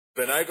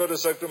When I go to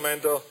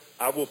Sacramento,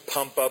 I will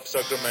pump up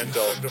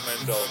Sacramento.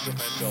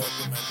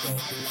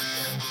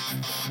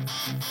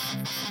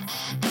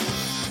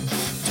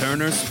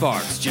 Turner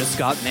Sparks just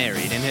got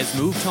married and has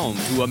moved home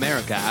to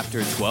America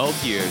after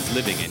 12 years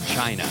living in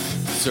China.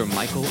 Sir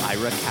Michael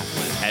Ira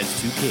Kaplan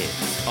has 2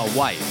 kids, a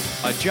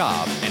wife, a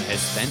job, and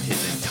has spent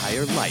his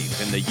entire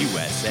life in the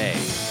USA.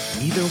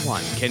 Neither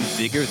one can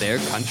figure their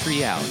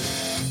country out.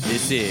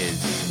 This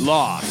is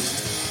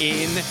Lost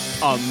in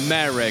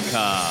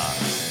America.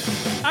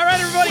 All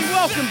right, everybody,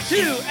 welcome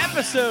to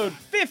episode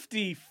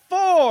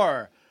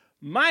 54.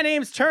 My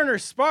name's Turner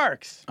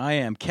Sparks. I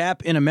am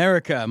Cap in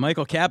America,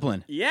 Michael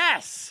Kaplan.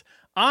 Yes,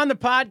 on the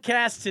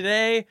podcast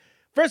today.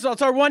 First of all,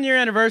 it's our 1-year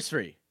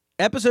anniversary.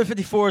 Episode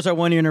 54 is our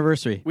 1-year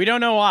anniversary. We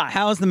don't know why.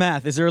 How's the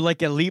math? Is there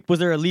like a leap? Was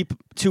there a leap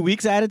 2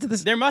 weeks added to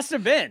this? There must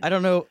have been. I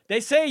don't know.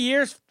 They say a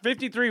year's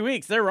 53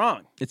 weeks. They're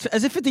wrong.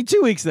 Is it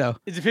 52 weeks, though?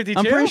 Is it 52?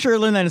 I'm pretty sure I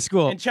learned that in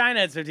school. In China,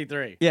 it's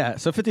 53. Yeah,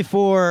 so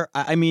 54,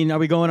 I mean, are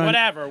we going on?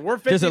 Whatever, we're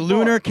 54. There's a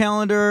lunar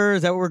calendar.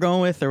 Is that what we're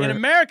going with? Or in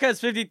America,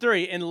 it's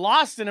 53. In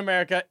Lost in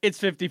America, it's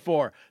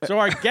 54. So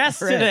our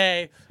guest Right.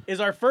 today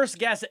is our first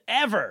guest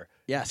ever.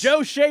 Yes.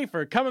 Joe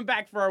Schaefer, coming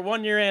back for our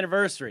 1-year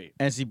anniversary.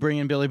 Is he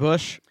bringing Billy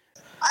Bush?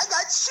 I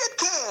got shit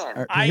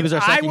canned. He was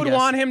our second I would guest.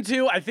 want him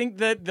to. I think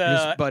that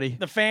Here's Buddy.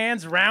 the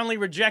fans roundly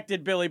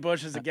rejected Billy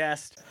Bush as a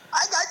guest.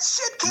 I got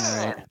shit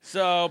canned. Right.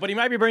 So, but he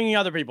might be bringing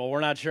other people.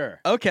 We're not sure.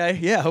 Okay,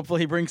 yeah,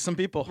 hopefully he brings some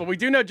people. But we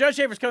do know Joe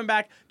Schaefer's coming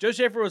back. Joe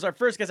Schaefer was our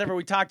first guest ever.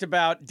 We talked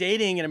about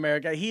dating in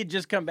America. He had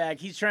just come back.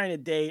 He's trying to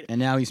date. And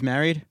now he's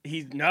married?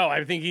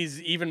 I think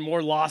he's even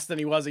more lost than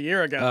he was a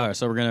year ago. All right,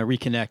 so we're going to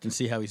reconnect and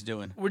see how he's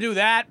doing. We'll do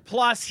that.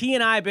 Plus, he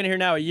and I have been here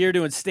now a year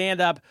doing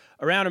stand-up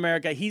around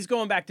America. He's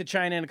going back to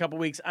China in a couple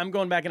weeks. I'm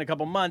going back in a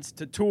couple months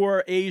to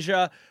tour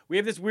Asia. We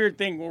have this weird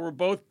thing where we're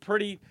both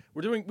we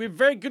have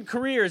very good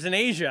careers in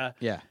Asia.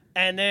 Yeah.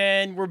 And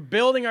then we're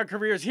building our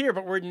careers here,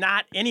 but we're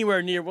not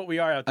anywhere near what we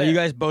are out there. Are you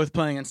guys both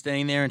planning on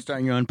staying there and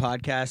starting your own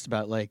podcast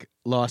about, like,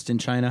 Lost in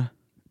China?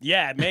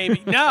 Yeah,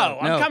 maybe. No, No.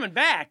 I'm coming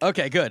back.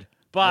 Okay, good.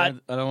 But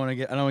I don't want to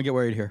get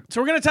worried here.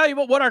 so we're going to tell you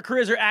about what our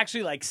careers are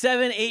actually like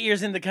 7-8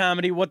 years into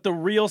comedy, what the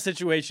real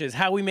situation is,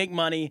 how we make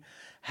money,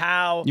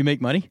 how You make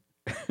money?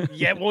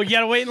 Yeah, well, you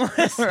got to wait and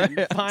listen. Right, Find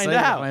excited to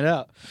out. Find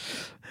out.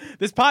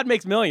 This pod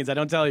makes millions, I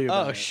don't tell you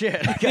about Oh it.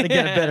 shit! I gotta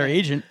get a better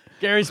agent.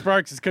 Gary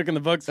Sparks is cooking the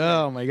books. for me.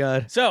 Oh my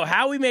god. So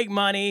how we make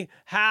money,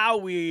 how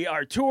we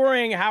are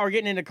touring, how we're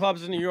getting into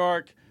clubs in New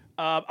York,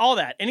 all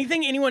that.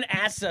 Anything anyone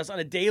asks us on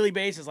a daily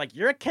basis, like,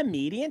 you're a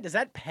comedian? Does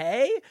that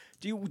pay?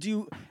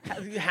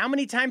 How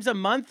many times a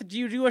month do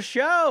you do a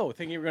show?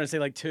 Thinking you were going to say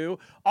like 2.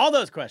 All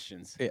those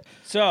questions. Yeah.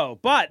 So,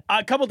 but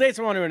a couple dates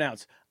I want to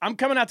announce. I'm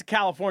coming out to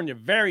California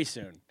very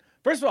soon.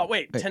 First of all,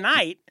 wait.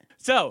 Tonight.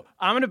 So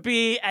I'm going to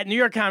be at New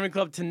York Comedy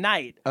Club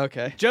tonight.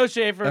 Okay. Joe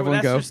Schaefer, Everyone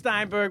with go. Esther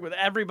Steinberg, with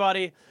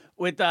everybody,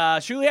 with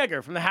Shuli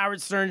Egger from the Howard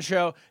Stern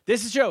Show.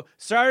 This show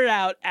started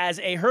out as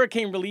a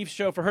hurricane relief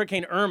show for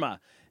Hurricane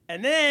Irma.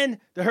 And then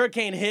the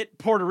hurricane hit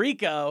Puerto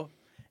Rico.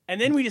 And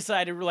then we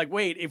decided, we're like,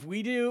 wait, if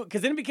we do,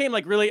 because then it became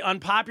like really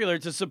unpopular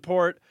to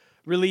support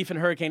relief in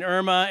Hurricane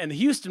Irma and the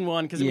Houston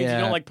one because it means you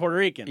don't like Puerto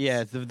Ricans.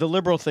 Yeah, the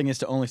liberal thing is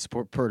to only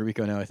support Puerto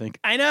Rico now, I think.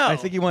 I know. I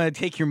think you want to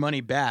take your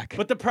money back.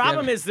 But the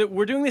problem is that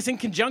we're doing this in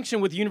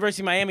conjunction with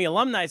University of Miami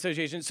Alumni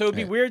Association, so it'd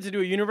be weird to do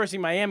a University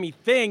of Miami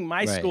thing,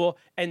 my school,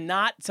 and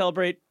not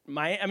celebrate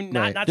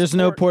not There's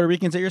no support. Puerto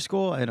Ricans at your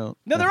school? I don't.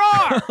 No, there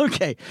are.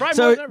 Okay. Probably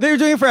So more than- they're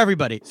doing it for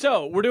everybody.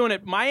 So we're doing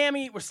it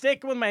Miami. We're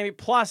sticking with Miami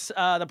plus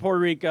the Puerto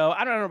Rico.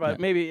 I don't know about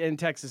maybe in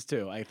Texas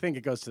too. I think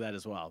it goes to that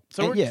as well.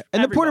 So we're just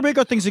And the Puerto everybody.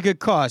 Rico thing's a good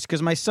cause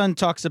because my son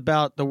talks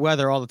about the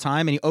weather all the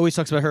time, and he always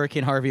talks about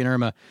Hurricane Harvey and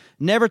Irma.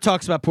 Never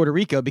talks about Puerto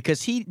Rico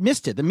because he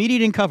missed it. The media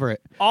didn't cover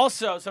it.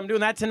 Also, so I'm doing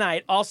that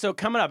tonight. Also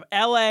coming up,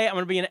 LA. I'm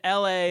going to be in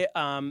LA.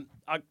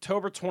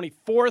 October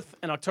 24th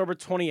and October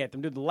 28th.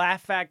 I'm doing the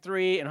Laugh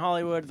Factory in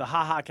Hollywood, the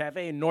Ha Ha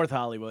Cafe in North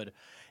Hollywood.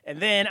 And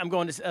then I'm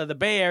going to the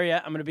Bay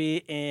Area. I'm going to be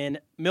in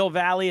Mill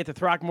Valley at the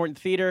Throckmorton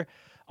Theater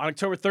on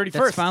October 31st.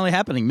 That's finally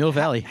happening. Mill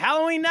Valley.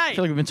 Halloween night. I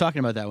feel like we've been talking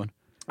about that one.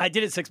 I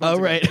did it 6 months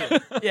ago. Oh, right.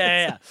 too.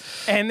 Yeah.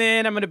 And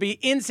then I'm going to be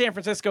in San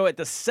Francisco at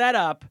the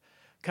Setup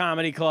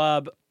Comedy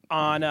Club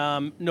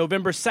on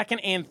November 2nd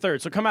and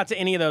 3rd. So come out to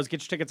any of those.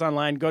 Get your tickets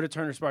online. Go to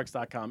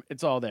turnersparks.com.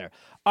 It's all there.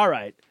 All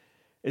right.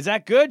 Is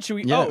that good? Should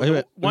we? Yeah, wait,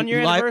 wait. 1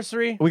 year Live-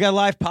 anniversary? We got a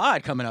live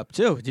pod coming up,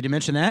 too. Did you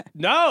mention that?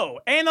 No.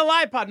 And the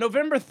live pod,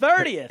 November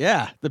 30th.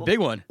 Yeah, the big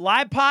one.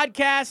 Live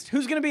podcast.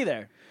 Who's going to be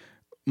there?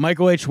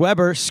 Michael H.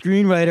 Weber,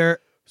 screenwriter.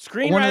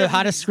 One of the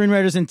hottest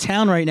screenwriters in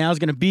town right now is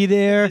going to be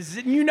there.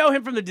 You know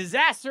him from The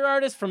Disaster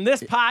Artist, from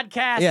this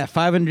podcast. Yeah,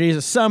 500 Days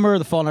of Summer,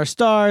 The Fault in Our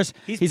Stars.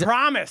 He's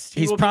promised.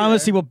 He's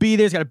promised he will be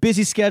there. He's got a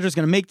busy schedule. He's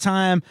going to make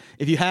time.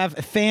 If you have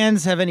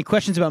fans have any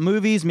questions about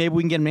movies, maybe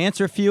we can get him to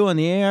answer a few on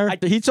the air.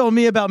 He told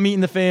me about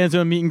meeting the fans,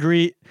 doing a meet and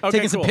greet,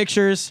 taking some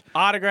pictures.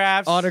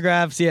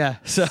 Autographs, yeah.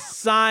 So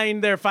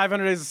sign their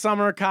 500 Days of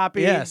Summer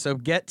copy. Yeah, so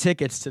get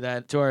tickets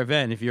to our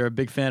event if you're a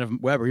big fan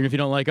of Weber, even if you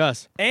don't like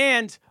us.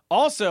 And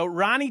also,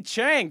 Ronnie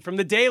Chang from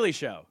The Daily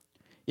Show.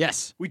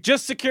 Yes. We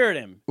just secured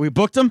him. We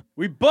booked him?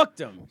 We booked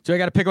him. So I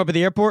got to pick him up at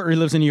the airport, or he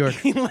lives in New York?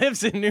 He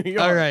lives in New York.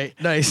 All right,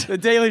 nice. The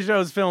Daily Show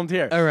is filmed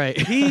here. All right.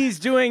 He's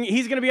going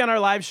to be on our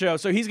live show,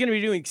 so he's going to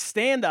be doing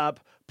stand-up,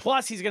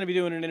 plus he's going to be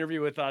doing an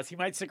interview with us. He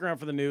might stick around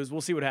for the news.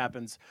 We'll see what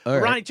happens. All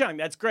right. Ronnie Chung,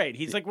 that's great.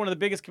 He's like one of the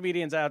biggest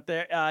comedians out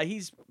there.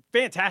 He's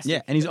fantastic.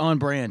 Yeah, and he's on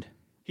brand.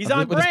 He's on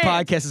what brand.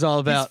 What this podcast is all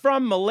about. He's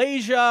from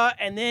Malaysia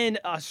and then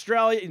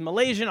Australia.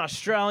 Malaysian,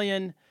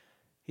 Australian.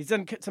 He's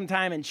done some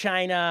time in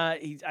China.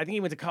 I think he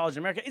went to college in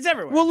America. He's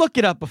everywhere. We'll look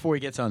it up before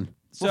he gets on.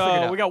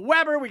 So we got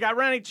Weber, we got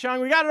Ronnie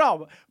Chung, we got it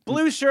all.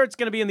 Blue Shirt's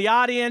going to be in the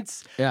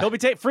audience. Yeah. He'll be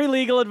taking free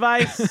legal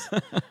advice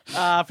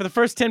for the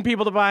first 10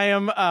 people to buy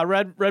him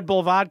Red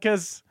Bull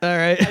vodkas. All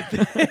right.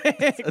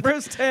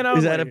 First 10 only.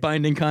 Is that a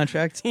binding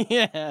contract?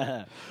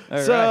 Yeah.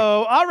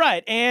 All all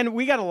right, and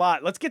we got a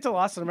lot. Let's get to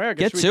Lost in America.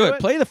 Get Should to we do it.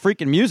 Play the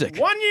freaking music.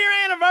 1 year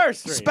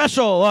anniversary.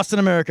 Special Lost in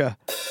America.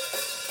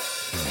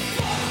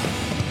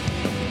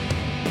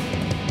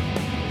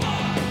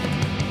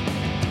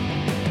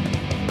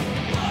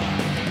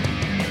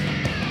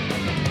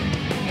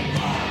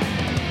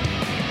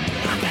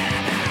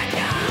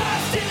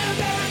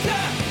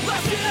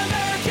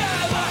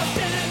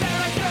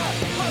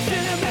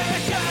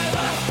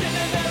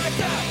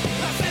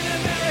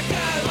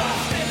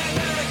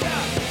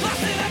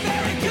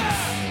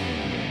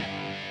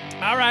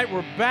 All right,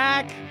 we're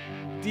back.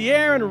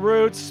 De'Aaron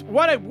Roots.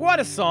 What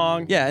a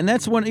song. Yeah, and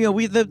that's one.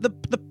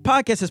 The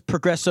podcast has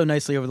progressed so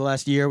nicely over the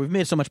last year. We've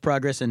made so much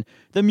progress, and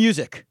the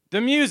music.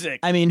 The music.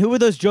 I mean, who were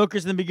those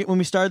jokers in the beginning when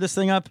we started this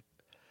thing up?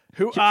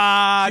 Who?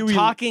 Huey,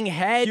 Talking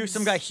Heads.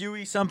 Some guy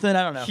Huey something.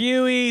 I don't know.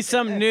 Huey,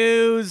 some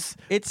news.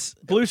 It's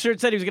Blue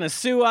Shirt said he was going to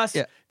sue us.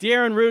 Yeah.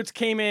 De'Aaron Roots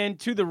came in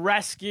to the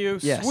rescue,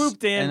 Yes.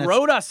 swooped in, And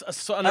wrote us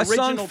an a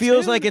original song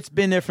feels tune. like it's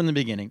been there from the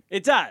beginning.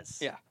 It does.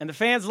 Yeah. And the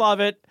fans love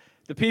it.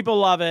 The people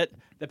love it.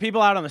 The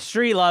people out on the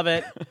street love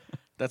it.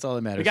 That's all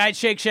that matters. The guy at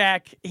Shake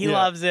Shack, he Yeah,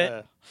 loves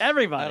it.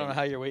 Everybody. I don't know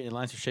how you're waiting in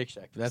lines for Shake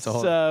Shack, but that's a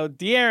whole. So,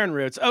 De'Aaron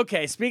Roots.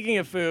 Okay, speaking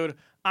of food,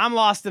 I'm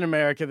lost in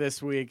America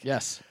this week.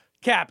 Yes.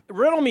 Cap,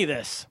 riddle me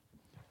this.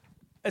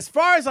 As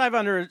far as I've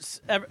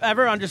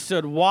ever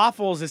understood,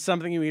 waffles is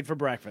something you eat for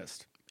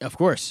breakfast. Of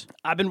course.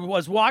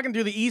 Was walking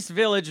through the East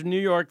Village of New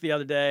York the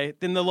other day,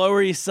 then the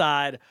Lower East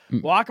Side,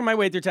 walking my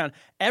way through town.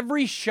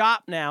 Every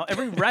shop now,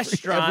 every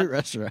restaurant,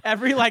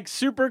 every like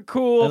super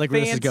cool,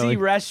 fancy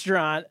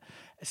restaurant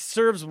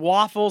serves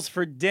waffles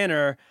for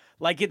dinner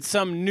like it's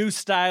some new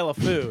style of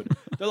food.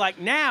 They're like,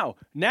 now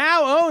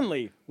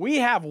only, we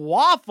have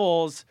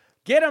waffles.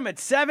 Get them at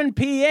 7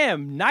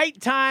 p.m.,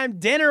 nighttime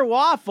dinner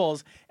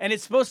waffles. And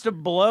it's supposed to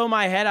blow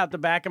my head out the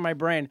back of my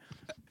brain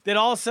that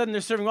all of a sudden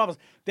they're serving waffles.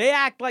 They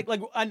act like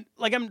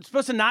I'm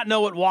supposed to not know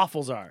what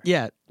waffles are.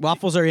 Yeah,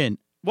 waffles are in.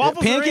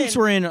 Pancakes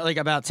were in like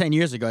about 10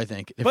 years ago, I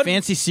think. The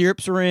fancy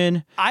syrups were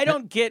in. I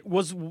don't get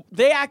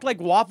they act like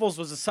waffles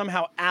was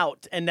somehow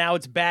out and now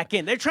it's back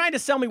in. They're trying to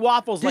sell me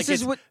waffles like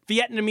it's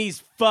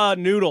Vietnamese pho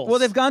noodles. Well,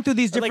 they've gone through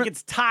these different. Like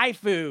it's Thai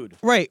food.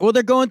 Right. Well,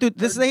 they're going through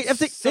this. They keep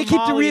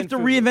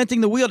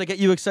reinventing the wheel to get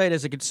you excited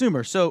as a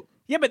consumer. So.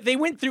 Yeah, but they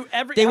went through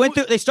every.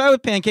 They started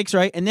with pancakes,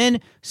 right? And then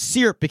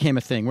syrup became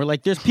a thing. Where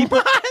like there's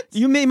people.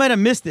 You might have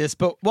missed this,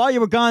 but while you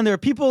were gone, there were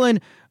people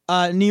in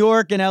New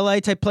York and LA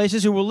type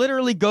places who will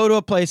literally go to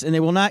a place and they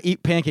will not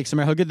eat pancakes no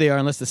matter how good they are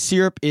unless the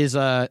syrup is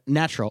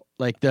natural,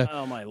 like the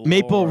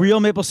real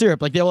maple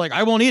syrup. Like they're like,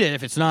 I won't eat it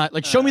if it's not.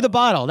 Like show me the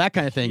bottle, that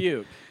kind of thing.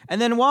 Cute.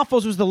 And then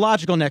waffles was the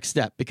logical next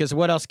step because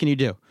what else can you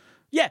do?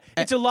 Yeah,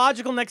 it's a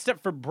logical next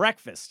step for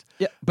breakfast.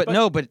 Yeah, but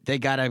they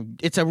gotta.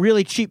 It's a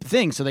really cheap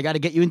thing, so they got to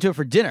get you into it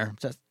for dinner.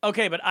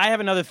 Okay, but I have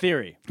another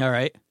theory. All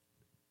right.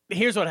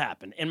 Here's what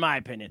happened, in my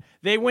opinion.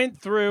 They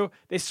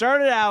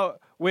started out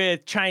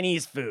with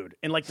Chinese food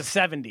in like the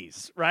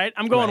 70s, right?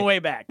 I'm going way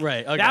back.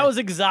 Right, okay. That was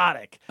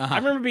exotic. Uh-huh. I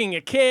remember being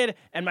a kid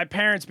and my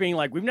parents being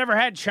like, we've never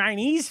had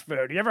Chinese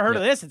food. You ever heard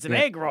of this? It's an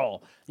egg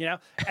roll, you know?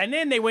 And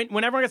then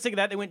when everyone got sick of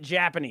that, they went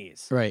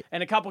Japanese. Right.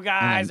 And a couple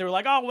guys, they were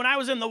like, oh, when I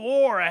was in the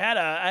war, I had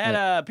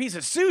a piece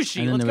of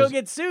sushi. Let's go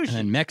get sushi. And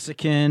then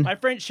Mexican. My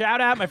friend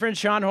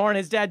Sean Horn,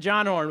 his dad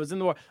John Horn was in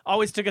the war,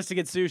 always took us to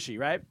get sushi,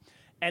 right?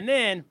 And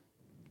then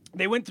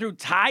they went through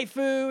Thai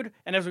food,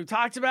 and as we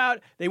talked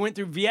about, they went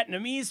through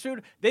Vietnamese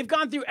food. They've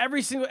gone through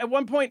at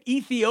one point,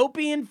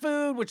 Ethiopian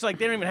food, which like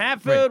they don't even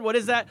have food. Right. What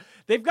is that?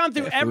 They've gone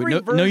through every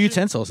version. No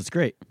utensils. It's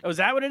great. Oh, is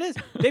that what it is?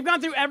 They've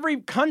gone through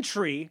every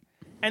country,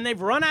 and they've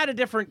run out of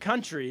different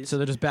countries. So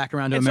they're just back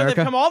around to and America? So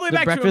they've come all the way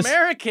back to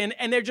American,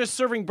 and they're just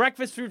serving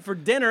breakfast food for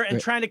dinner and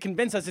trying to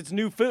convince us it's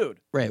new food.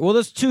 Right. Well,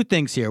 there's two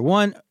things here.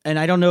 One, and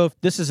I don't know if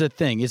this is a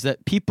thing, is that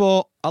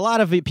a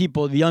lot of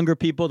people, the younger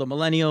people, the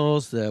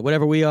millennials, the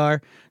whatever we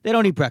are, they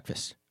don't eat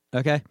breakfast.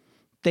 Okay?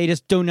 They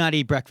just do not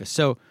eat breakfast.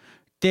 So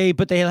they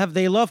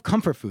love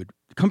comfort food.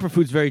 Comfort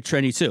food's very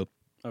trendy too.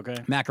 Okay.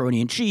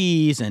 Macaroni and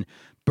cheese and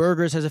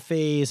burgers has a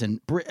phase,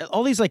 and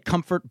all these like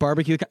comfort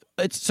barbecue.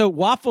 So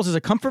waffles is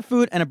a comfort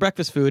food and a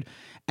breakfast food,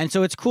 and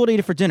so it's cool to eat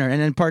it for dinner.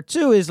 And then part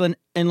 2 is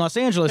in Los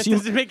Angeles.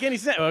 Does it make any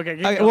sense? Okay.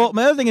 Well,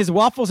 my other thing is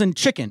waffles and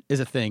chicken is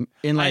a thing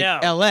in like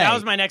L.A. That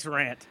was my next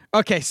rant.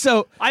 Okay,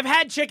 so I've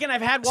had chicken,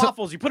 I've had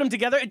waffles. You put them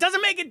together, it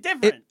doesn't make it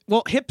different.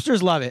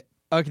 Hipsters love it.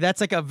 Okay, that's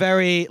like a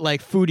very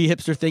like foodie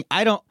hipster thing.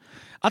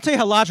 I'll tell you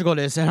how logical it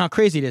is and how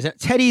crazy it is. At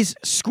Teddy's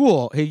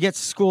school, he gets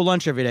school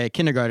lunch every day,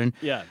 kindergarten.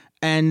 Yeah.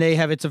 And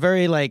it's a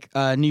very like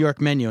New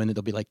York menu, and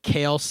there'll be like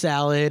kale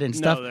salad and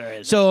stuff. No, there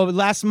isn't. So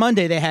last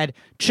Monday they had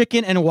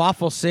chicken and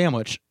waffle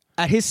sandwich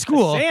at his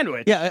school. A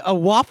sandwich? Yeah, a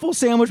waffle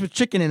sandwich with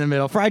chicken in the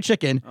middle, fried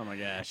chicken. Oh my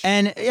gosh.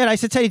 And I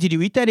said, Teddy, did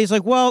you eat that? He's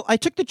like, well, I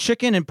took the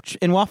chicken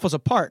and waffles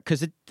apart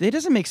because it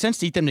doesn't make sense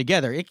to eat them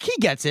together. He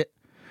gets it.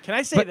 Can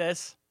I say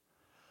this?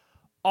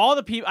 All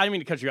the people, I didn't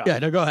mean to cut you off. Yeah,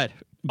 no, go ahead.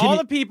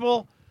 The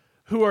people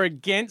who are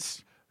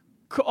against,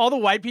 all the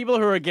white people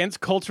who are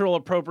against cultural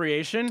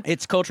appropriation.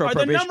 It's cultural are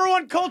appropriation. the number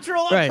one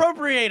cultural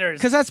appropriators.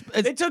 Because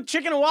they took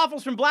chicken and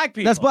waffles from black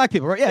people. That's black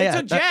people, right? Yeah, They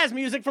took jazz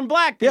music from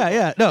black people.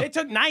 Yeah. No. They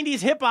took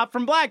 90s hip hop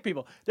from black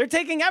people. They're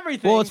taking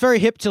everything. Well, it's very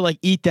hip to like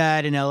eat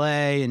that in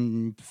LA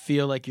and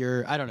feel like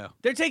I don't know.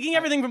 They're taking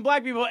everything from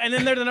black people, and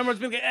then they're the number one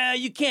people.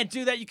 You can't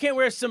do that. You can't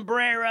wear a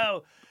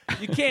sombrero.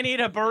 You can't eat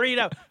a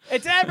burrito.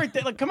 It's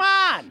everything. Like, come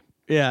on.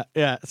 Yeah.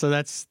 So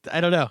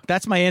I don't know.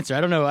 That's my answer.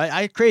 I don't know.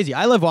 I crazy.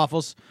 I love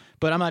waffles,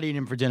 but I'm not eating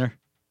them for dinner.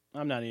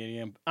 I'm not eating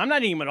them. I'm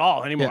not eating them at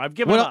all anymore. Yeah. I've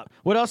given up.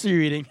 What else are you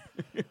eating?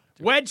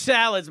 Wedge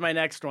salad's my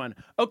next one.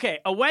 Okay,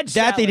 a wedge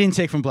salad. That they didn't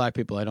take from black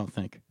people, I don't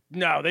think.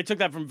 No, they took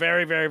that from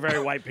very, very,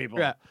 very white people.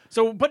 Yeah.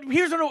 So, but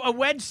here's what a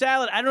wedge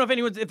salad. I don't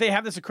know if they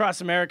have this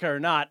across America or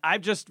not.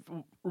 I've just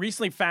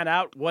recently found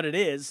out what it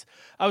is.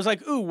 I was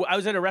like, ooh, I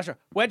was at a restaurant.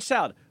 Wedge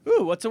salad.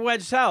 Ooh, what's a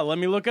wedge salad? Let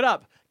me look it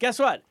up. Guess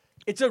what?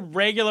 It's a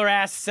regular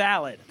ass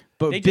salad.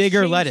 But They just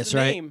bigger changed lettuce, the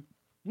right? name.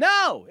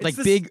 No, it's Like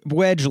the big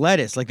wedge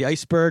lettuce, like the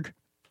iceberg.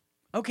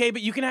 Okay,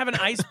 but you can have an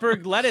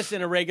iceberg lettuce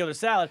in a regular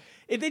salad.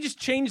 If they just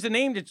change the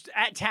name to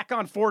tack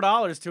on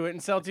 $4 to it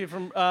and sell it to you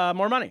for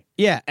more money.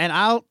 Yeah,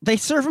 and they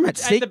serve them at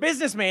steak. The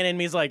businessman in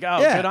me is like,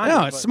 oh, Yeah, good on you.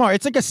 no, it's smart.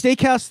 It's like a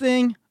steakhouse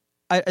thing.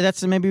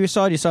 Maybe you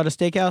saw it. You saw it at a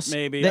steakhouse.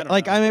 Maybe, I don't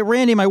know. I mean,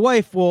 Randy, my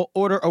wife, will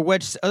order a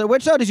wedge. A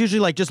wedge salad is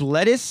usually like just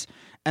lettuce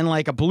and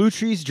like a blue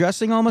cheese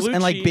dressing almost, Blue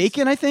and like cheese.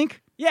 bacon. I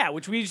think. Yeah,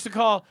 which we used to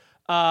call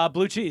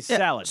blue cheese Yeah.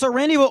 salad. So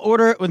Randy will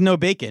order it with no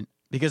bacon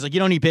because like you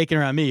don't eat bacon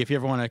around me if you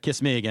ever want to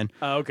kiss me again.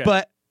 Oh, okay.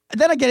 But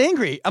then I get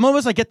angry. I'm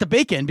almost like get the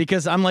bacon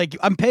because I'm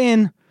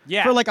paying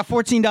for like a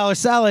 $14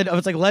 salad of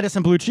it's like lettuce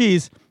and blue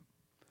cheese.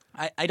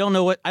 I don't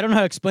know how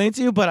to explain it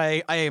to you, but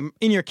I am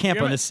in your camp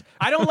on this.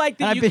 I don't like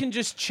that you can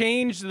just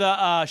change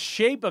the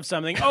shape of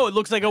something. Oh, it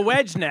looks like a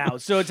wedge now,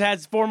 so it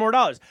has $4 more.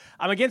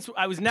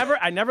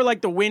 I never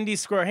liked the windy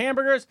square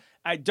hamburgers.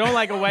 I don't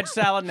like a wedge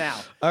salad now.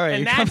 All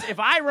right, and if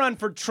I run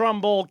for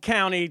Trumbull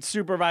County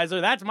supervisor,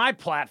 that's my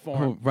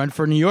platform. Run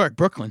for New York,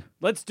 Brooklyn.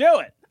 Let's do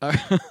it.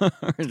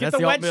 Let's Get the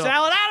wedge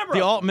salad out of Brooklyn.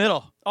 The alt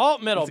middle.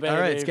 Alt middle, baby. All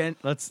right,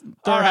 let's throw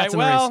All our right, hats in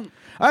the well. race.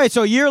 All right,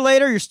 so a year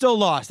later, you're still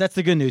lost. That's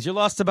the good news. You're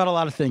lost about a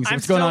lot of things. I'm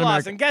What's still going on in lost.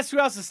 America? And guess who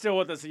else is still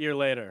with us a year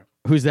later?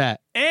 Who's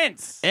that?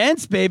 Ents.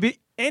 Ents, baby.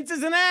 Ents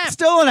is an app.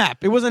 Still an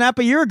app. It was an app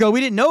a year ago. We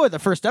didn't know it the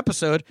first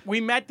episode.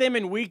 We met them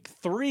in week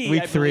 3.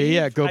 Week 3,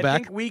 yeah, go I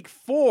back. think week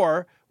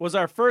 4 was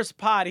our first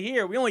pod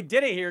here. We only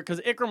did it here because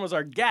Ikram was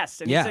our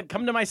guest. And Yeah. he said,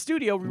 come to my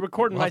studio. We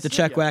record in We'll my have to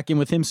studio. check back in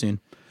with him soon.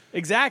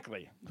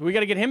 Exactly. We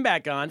got to get him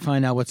back on.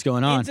 Find out what's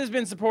going on. Ents has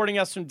been supporting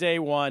us from day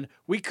one.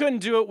 We couldn't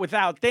do it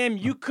without them.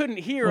 You couldn't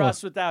hear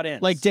us without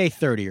Ents. Like day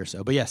 30 or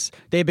so. But yes,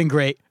 they've been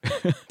great.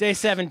 Day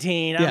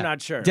 17. Yeah. I'm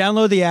not sure.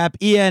 Download the app,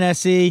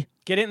 ENSE.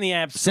 Get it in the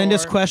app store. Send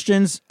us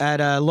questions at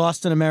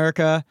Lost in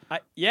America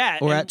yeah.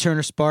 or and at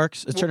Turner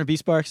Sparks. Turner B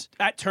Sparks.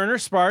 at Turner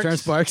Sparks. Turner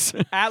Sparks.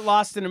 At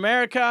Lost in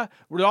America.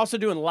 We're also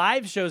doing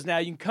live shows now.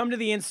 You can come to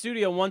the in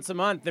studio once a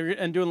month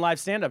and doing live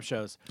stand-up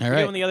shows. All We right.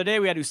 did one the other day.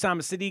 We had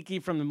Usama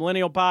Siddiqui from the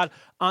Millennial Pod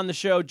on the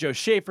show. Joe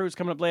Schaefer, who's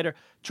coming up later.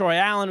 Troy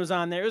Allen was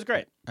on there. It was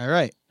great. All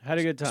right. Had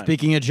a good time.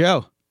 Speaking of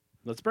Joe,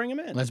 Let's bring him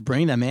in. let's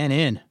bring that man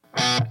in.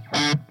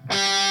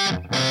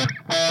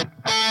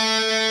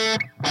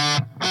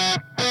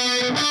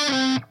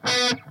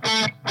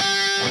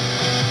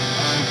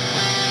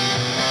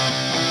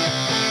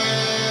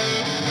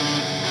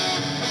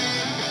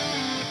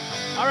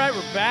 All right,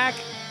 we're back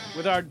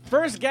with our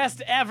first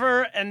guest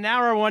ever, and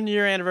now our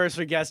 1-year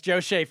anniversary guest, Joe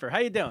Schaefer. How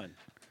you doing?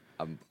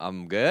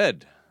 I'm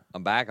good.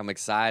 I'm back. I'm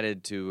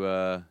excited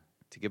to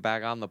get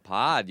back on the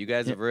pod. You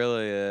guys have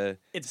really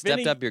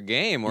stepped up your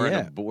game.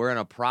 We're in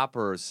a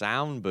proper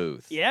sound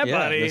booth. Yeah,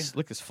 buddy.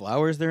 Look, there's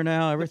flowers there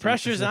now. Everything.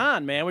 Pressure's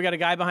on, man. We got a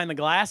guy behind the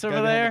glass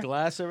over there. The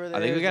glass over there. I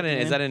think we got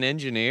is that an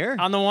engineer?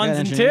 On the ones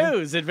and engineer.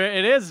 twos. It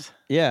is.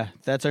 Yeah,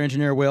 that's our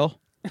engineer, Will.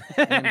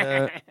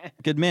 And,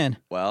 good man.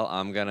 Well,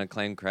 I'm gonna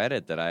claim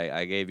credit that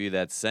I gave you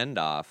that send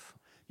off.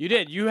 You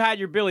did. You had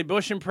your Billy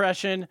Bush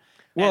impression.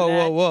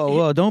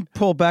 Whoa! Don't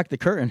pull back the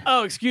curtain.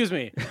 Oh, excuse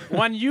me.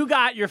 When you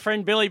got your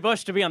friend Billy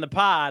Bush to be on the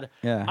pod,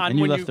 and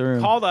you when left the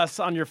room. Called us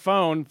on your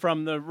phone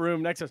from the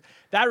room next to us,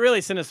 that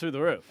really sent us through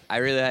the roof. I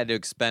really had to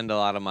expend a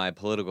lot of my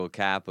political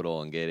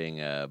capital in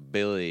getting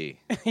Billy,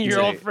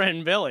 your old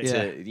friend Billy.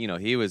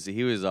 He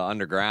was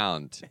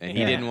underground and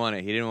he didn't want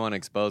to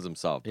expose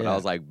himself. But I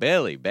was like,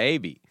 Billy,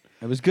 baby.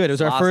 It was good. It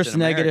was our Lost first in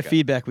negative America.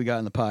 feedback we got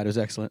in the pod. It was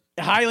excellent.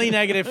 Highly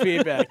negative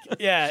feedback.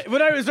 Yeah, but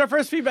it was our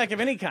first feedback of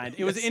any kind.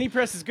 It was any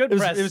press is good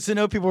press. It was to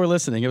know people were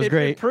listening. It was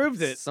great. It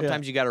proved it.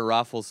 Sometimes you got to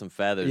ruffle some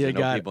feathers You to know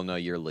got it. people know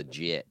you're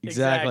legit.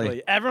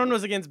 Exactly. Everyone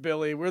was against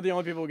Billy. We're the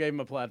only people who gave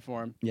him a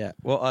platform. Yeah.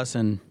 Well, us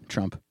and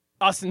Trump.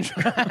 Us and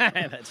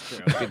that's true.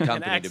 Good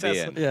company to be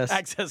in. Yes.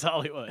 Access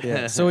Hollywood.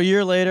 Yeah. So a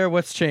year later,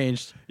 what's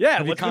changed? Yeah,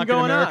 Have you what's been conquered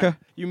going America? on?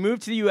 You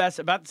moved to the U.S.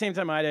 about the same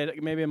time I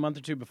did, maybe a month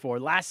or two before.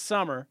 Last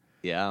summer.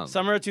 Yeah.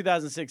 Summer of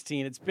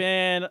 2016. It's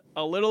been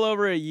a little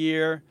over a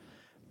year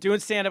doing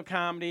stand-up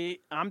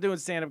comedy. I'm doing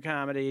stand-up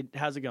comedy.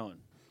 How's it going?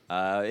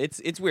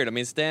 It's weird. I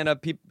mean,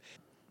 stand-up,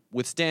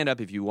 with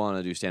stand-up, if you want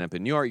to do stand-up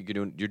in New York,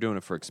 you're doing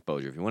it for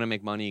exposure. If you want to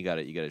make money, you got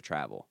to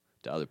travel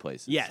to other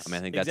places. Yes, I mean,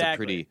 I think exactly. that's a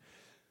pretty...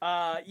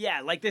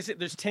 Like this,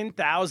 there's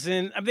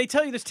 10,000. They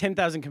tell you there's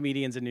 10,000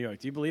 comedians in New York.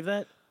 Do you believe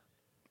that?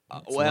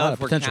 Well, lot of if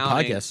we're potential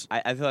counting, podcasts.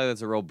 I feel like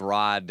that's a real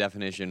broad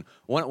definition.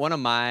 One of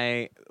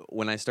my,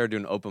 when I started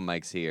doing open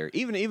mics here,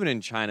 even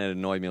in China, it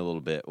annoyed me a little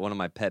bit. One of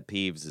my pet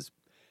peeves is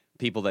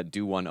people that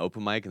do one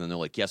open mic and then they're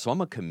like, yeah, so I'm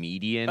a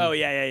comedian. Oh,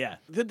 yeah.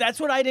 That's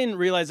what I didn't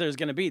realize there was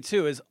going to be,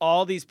 too, is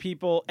all these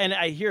people, and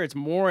I hear it's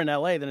more in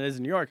L.A. than it is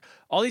in New York,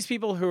 all these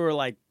people who are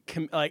like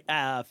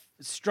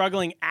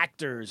struggling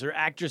actors or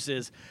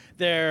actresses,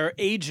 their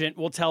agent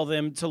will tell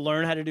them to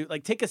learn how to do,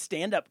 like, take a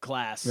stand-up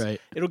class. Right.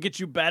 It'll get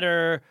you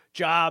better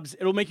jobs.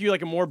 It'll make you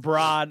like a more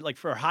broad, like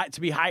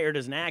to be hired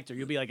as an actor.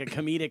 You'll be like a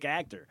comedic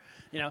actor,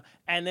 you know?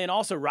 And then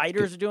also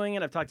writers are doing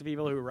it. I've talked to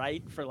people who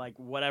write for like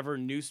whatever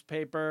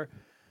newspaper.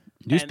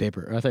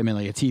 Newspaper. I thought you meant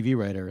like a TV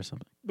writer or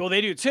something. Well, they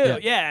do too.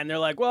 Yeah. And they're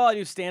like, well, I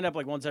do stand up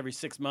like once every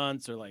 6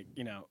 months or like,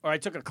 you know, or I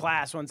took a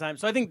class one time.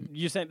 So I think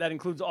you said that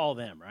includes all of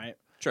them, right?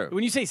 Sure.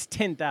 When you say it's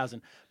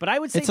 10,000, but I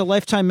would say It's a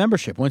lifetime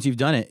membership. Once you've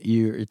done it,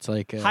 it's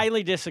like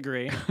highly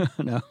disagree.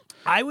 no.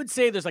 I would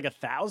say there's like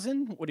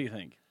 1,000. What do you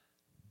think?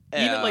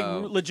 Even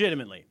like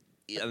legitimately.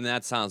 I mean,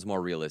 that sounds more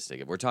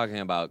realistic. If we're talking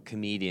about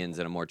comedians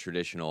in a more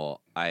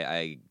traditional,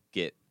 I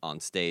get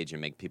on stage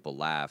and make people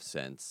laugh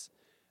sense.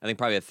 I think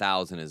probably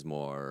 1,000 is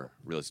more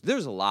realistic.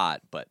 There's a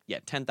lot, but yeah,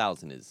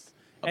 10,000 is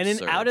absurd. And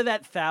then out of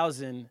that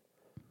 1,000,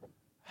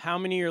 how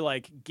many are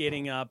like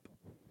getting up?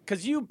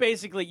 Because you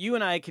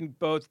and I can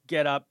both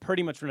get up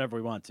pretty much whenever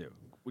we want to.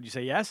 Would you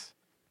say yes?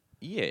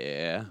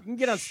 Yeah. You can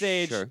get on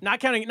stage, Sure.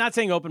 not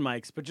saying open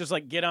mics, but just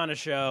like get on a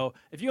show.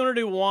 If you want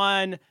to do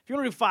one, if you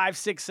want to do 5,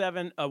 6,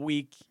 7 a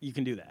week, you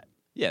can do that.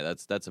 Yeah,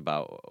 that's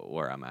about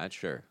where I'm at,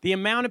 sure. The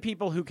amount of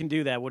people who can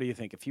do that, what do you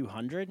think? A few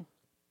hundred?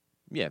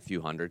 Yeah, a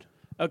few hundred.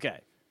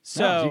 Okay.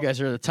 So No, you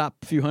guys are the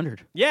top few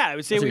hundred. yeah, I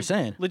would say That's what you're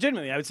saying.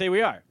 Legitimately, I would say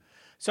we are.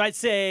 So I'd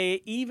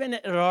say even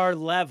at our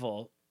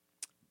level,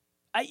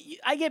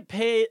 I get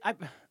paid.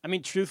 I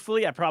mean,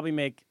 truthfully, I probably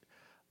make,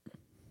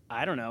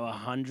 I don't know,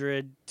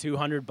 $100,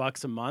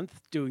 $200 a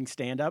month doing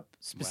stand up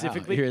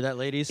specifically. Wow, you hear that,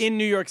 ladies? In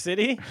New York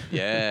City,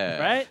 Yeah.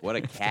 Right? What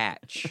a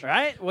catch.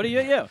 right? What do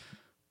you?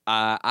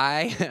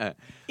 I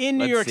In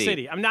New Let's York see.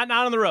 City. I'm not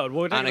on the road.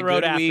 We'll take On the a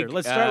road good after. week,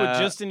 Let's start with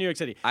just in New York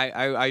City.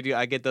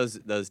 I get those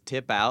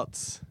tip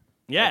outs.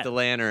 Yeah. At the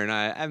Lantern,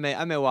 I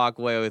may walk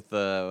away with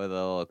a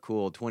little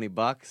cool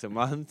 $20 a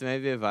month,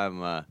 maybe if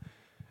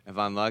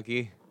I'm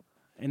lucky.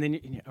 And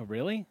then, oh,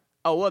 really?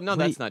 Oh well, no, Wait,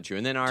 that's not true.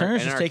 And then our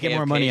Turner's and just our taking KFK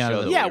more money out of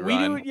show it. that Yeah, we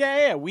we do. run.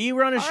 Yeah. We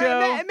run a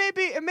show. It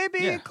may be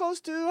Yeah. close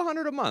to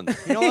 $100 a month.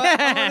 You know what?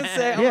 I'm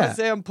gonna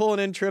say I'm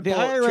pulling in the triple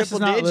IRS is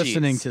not digits.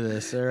 listening to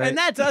this, all right? And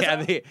that's us.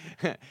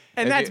 Yeah,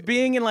 And that's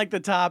being in like the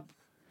top,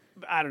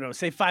 I don't know,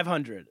 say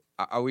 500.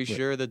 Are we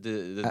sure that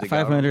the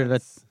 500,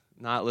 government's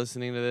not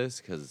listening to this?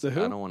 Because I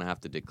who? don't want to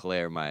have to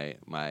declare my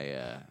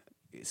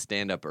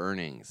stand-up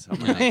earnings. On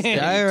my The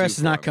 1982 IRS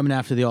is not form. coming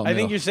after the alt I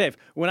think you're safe.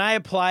 When I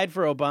applied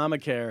for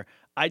Obamacare,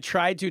 I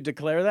tried to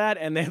declare that,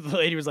 and the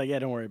lady was like, "Yeah,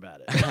 don't worry about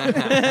it."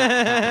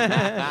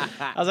 I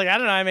was like, "I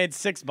don't know. I made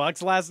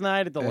 $6 last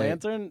night at the Right.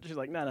 Lantern." She's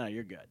like, "No,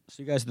 you're good."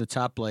 So you guys are the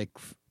top like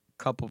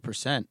couple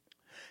percent.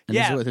 And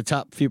Yeah. this is what the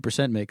top few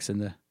percent makes in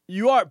the.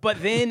 You are,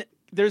 but then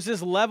there's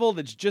this level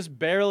that's just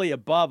barely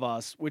above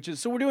us, which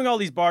is so we're doing all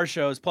these bar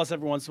shows, plus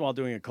every once in a while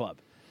doing a club.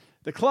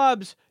 The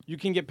clubs you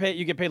can get paid.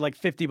 You get paid like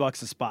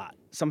 $50 a spot,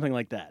 something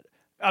like that.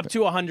 Up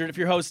to 100 if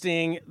you're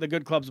hosting. The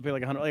good clubs will pay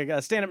like 100,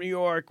 like Stand Up New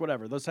York,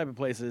 whatever, those type of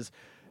places.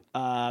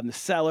 The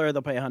Cellar,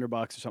 they'll pay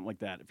 $100 or something like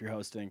that if you're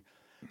hosting.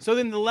 So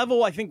then the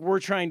level I think we're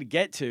trying to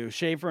get to,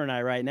 Schaefer and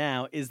I right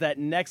now, is that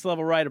next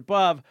level right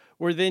above,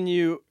 where then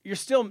you're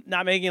still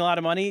not making a lot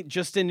of money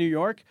just in New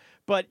York,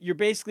 but you're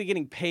basically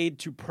getting paid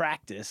to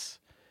practice,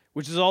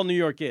 which is all New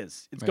York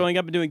is. It's Right. going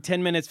up and doing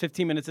 10 minutes,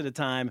 15 minutes at a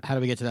time. How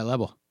do we get to that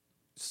level?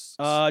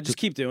 Just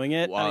keep doing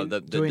it. I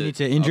mean, Do we need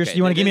to interest?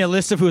 You want to give me a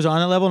list of who's on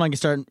that level, and I can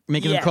start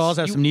making them Yes, calls?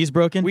 Have some knees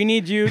broken. we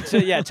need you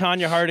to,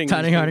 Tanya Harding.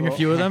 Tanya Harding, a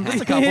few of them.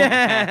 Just a couple.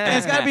 And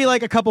it's got to be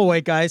like a couple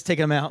white guys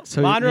taking them out.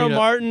 So Monroe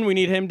Martin, we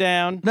need him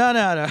down.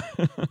 No.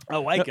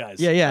 Oh, white guys.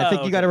 Yeah. I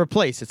think Oh, you got to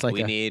replace. It's like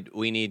we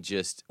need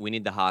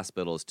the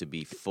hospitals to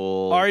be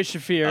full Ari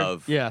Shafir.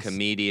 of Yes.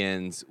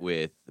 comedians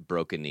with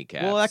broken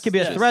kneecaps. Well, that could be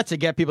a Yes. threat to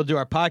get people to do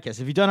our podcast.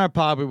 If you've done our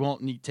pod, we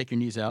won't take your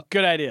knees out.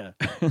 Good idea.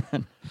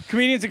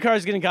 Comedians in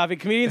cars getting coffee.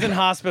 Comedians in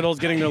hospitals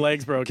getting their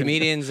legs broken.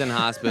 Comedians in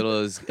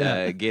hospitals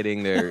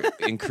getting their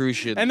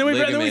cruciate and then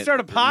we start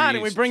a pod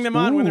and we bring them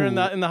on when they're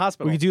in the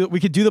hospital. We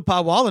could do the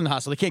pod while in the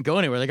hospital. They can't go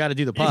anywhere. They got to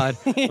do the pod.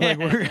 Like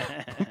we're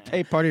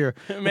pay part of your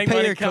Make pay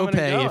money your coming and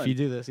copay going. if you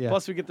do this. Yeah.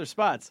 Plus, we get their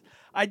spots.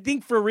 I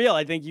think for real,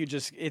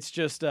 it's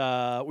just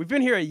we've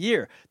been here a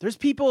year. There's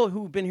people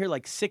who've been here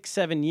like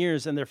 6-7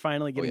 years and they're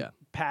finally getting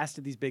passed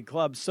at these big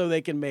clubs so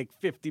they can make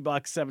 $50,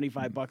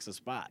 $75 a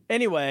spot.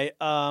 Anyway,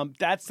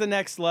 that's the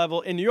next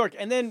level in New York.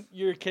 And then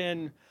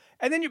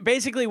you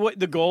basically what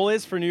the goal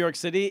is for New York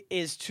City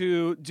is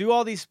to do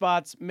all these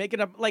spots, make it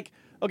up like,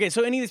 okay,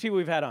 so any of these people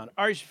we've had on,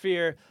 Ari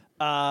Shafir,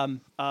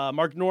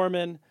 Mark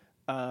Norman,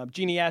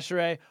 Jeannie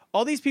Asheray,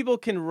 all these people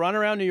can run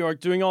around New York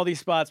doing all these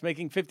spots,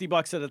 making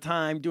 $50 at a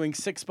time, doing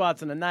 6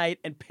 spots in a night,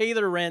 and pay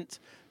their rent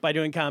by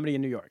doing comedy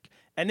in New York.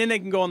 And then they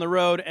can go on the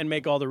road and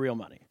make all the real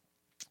money.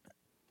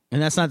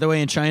 And that's not the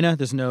way in China.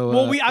 There's no.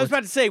 Well, I was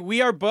about to say, we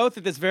are both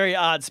at this very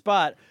odd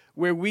spot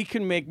where we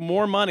can make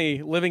more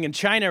money living in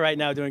China right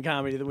now doing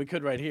comedy than we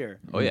could right here.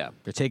 Oh yeah,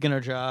 they're taking our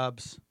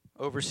jobs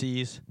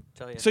overseas.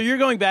 Tell you. So you're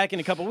going back in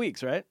a couple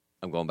weeks, right?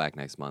 I'm going back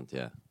next month.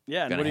 Yeah.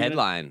 Yeah. Gonna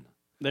headline.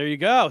 There you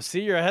go.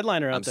 See, you're a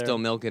headliner out I'm there. still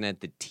milking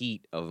at the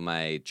teat of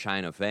my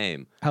China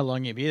fame. How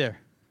long you be there?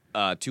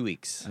 2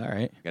 weeks. All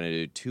right. Gonna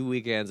do 2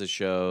 weekends of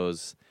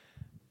shows,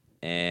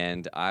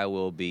 and I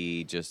will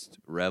be just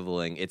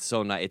reveling. It's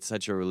so nice. It's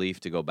such a relief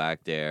to go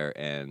back there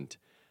and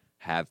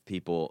have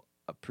people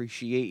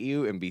appreciate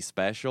you and be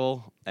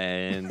special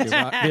and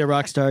Be a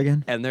rock star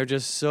again. and they're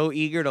just so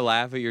eager to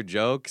laugh at your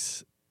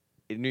jokes.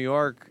 In New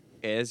York,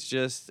 it's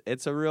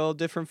a real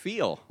different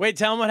feel. Wait,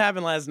 tell them what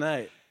happened last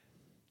night.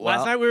 Well,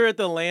 Last night we were at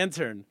the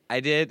Lantern. I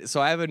did. So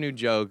I have a new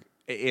joke.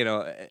 You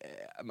know,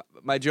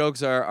 my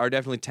jokes are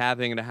definitely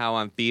tapping into how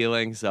I'm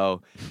feeling.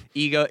 So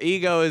ego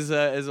is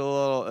a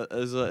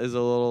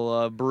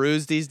little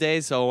bruised these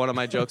days. So one of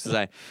my jokes is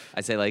I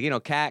say like,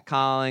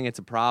 catcalling, it's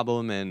a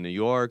problem in New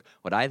York.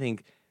 What I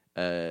think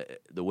the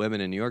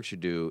women in New York should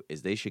do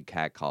is they should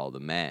catcall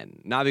the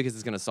men, not because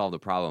it's going to solve the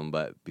problem,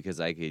 but because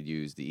I could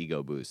use the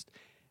ego boost.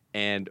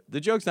 And the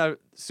joke's not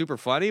super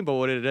funny, but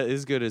what it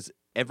is good is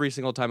every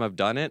single time I've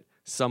done it,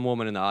 some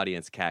woman in the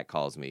audience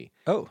catcalls me.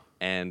 Oh.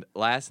 And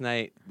last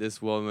night,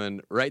 this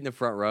woman right in the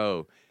front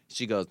row,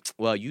 she goes,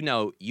 well,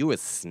 you a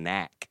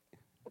snack.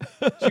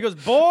 She goes,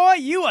 boy,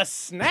 you a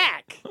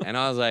snack. And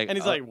I was like, And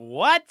he's like,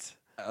 what?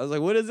 I was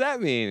like, what does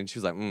that mean? And she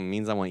was like,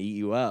 means I want to eat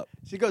you up.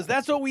 She goes,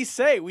 that's what we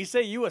say. We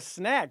say you a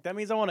snack. That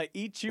means I want to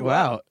eat you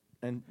Wow. up.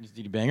 And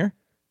did you bang her?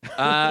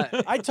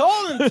 I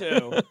told him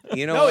to.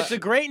 You know No, what? it's a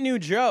great new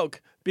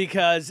joke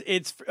because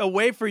it's a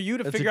way for you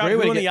to That's a figure out great who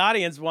way to in the get-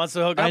 audience wants to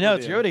hook up I know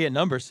with it's you. a way to get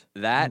numbers.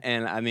 That,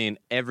 and I mean,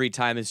 every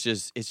time it's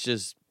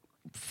just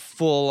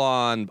full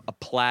on a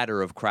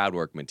platter of crowd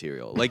work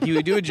material. Like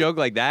you do a joke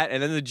like that,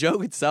 and then the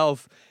joke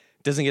itself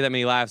doesn't get that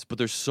many laughs, but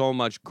there's so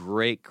much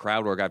great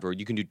crowd work afterward.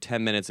 You can do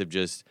 10 minutes of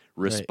just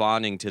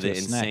responding to the a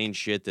snack. insane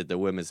shit that the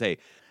women say.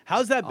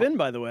 How's that been,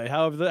 by the way?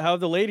 How have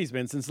the ladies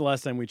been since the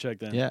last time we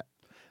checked in? Yeah.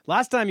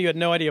 Last time you had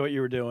no idea what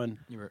you were doing.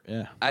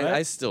 Yeah.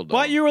 I still don't.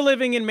 But you were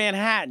living in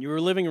Manhattan. You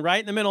were living right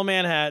in the middle of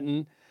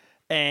Manhattan.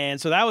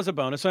 And so that was a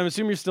bonus. So I'm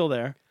assuming you're still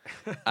there.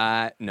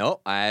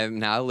 No, I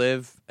now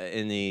live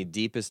in the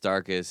deepest,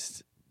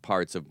 darkest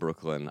parts of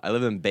Brooklyn. I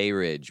live in Bay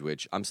Ridge,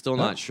 which I'm still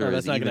not sure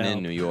that's is not even gonna in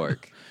help. New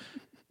York.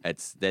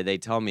 They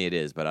tell me it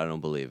is, but I don't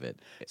believe it.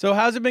 So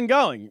how's it been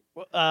going?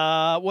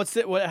 How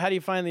do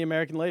you find the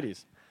American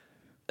ladies?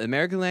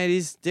 American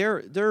ladies,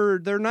 they're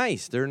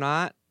nice. They're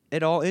not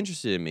at all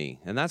interested in me,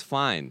 and that's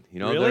fine. You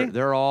know, Really?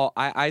 they're all.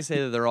 I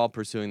say that they're all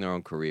pursuing their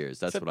own careers.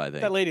 That's Except what I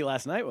think. That lady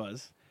last night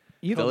was.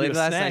 The called you lady a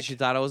last snack. night, she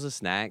thought I was a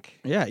snack.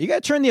 Yeah, you got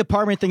to turn the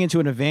apartment thing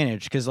into an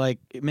advantage because, like,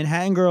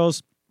 Manhattan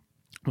girls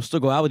will still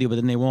go out with you, but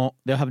then they won't.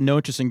 They'll have no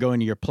interest in going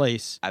to your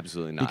place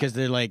Absolutely not. because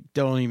they're like,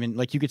 don't even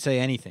like. You could say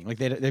anything. Like,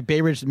 their Bay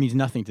Ridge means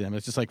nothing to them.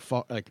 It's just like,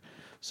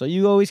 so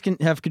you always can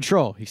have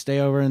control. You stay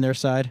over on their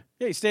side.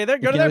 Yeah, you stay there,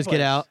 You go to can their always place.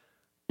 get out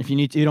if you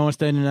need to. You don't want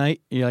to stay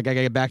tonight. You're like, I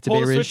gotta get back to Pull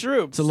Bay the Ridge.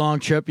 switcheroos. It's a long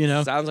trip, you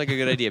know. Sounds like a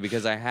good idea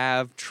because I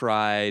have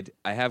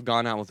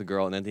gone out with a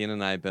girl, and at the end of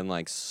the night, I've been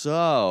like,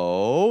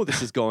 so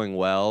this is going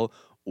well.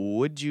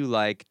 Would you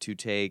like to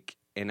take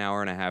an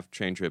hour and a half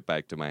train trip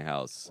back to my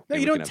house? No,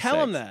 and you we don't can have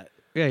tell them sex?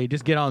 that. Yeah, you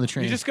just get on the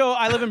train. You just go,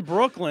 I live in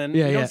Brooklyn.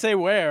 Yeah, you yeah. don't say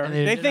where. And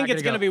They they're think not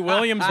it's gonna going to go. be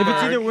Williamsburg. If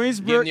it's either Give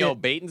Williamsburg, me a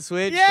bait and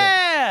switch.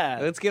 Yeah.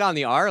 Let's get on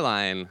the R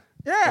line.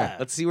 Yeah.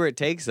 Let's see where it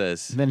takes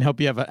us. And then hope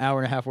you have an hour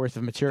and a half worth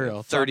of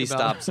material. 30 Talk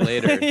about- stops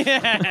later.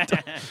 Yeah.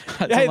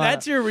 a Hey, lot.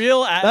 that's your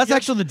real. That's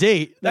actually the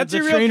date. That's The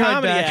your real train ride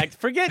comedy back. act.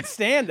 Forget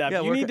stand up.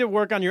 Yeah, You need to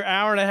work on your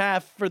hour and a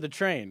half for the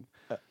train.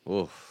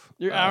 Oof.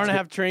 Your hour and a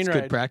half train it's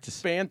ride. good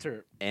practice.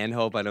 Banter. And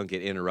hope I don't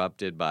get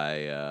interrupted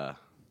by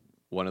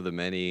one of the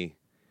many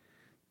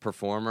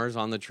performers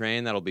on the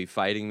train that'll be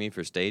fighting me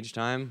for stage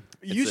time.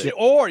 You It's should,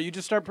 or you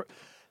just start.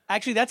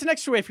 Actually, that's an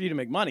extra way for you to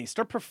make money.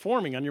 Start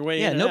performing on your way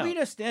in. Yeah, and nobody out.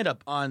 does stand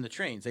up on the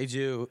trains. They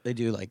do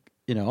like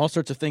all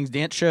sorts of things,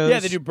 dance shows. Yeah,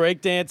 they do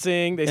break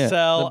dancing. They Yeah,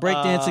 sell the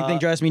breakdancing thing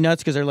drives me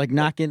nuts because they're like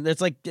knocking.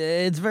 It's like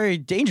it's very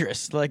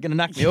dangerous. They're like gonna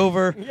knock me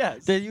over.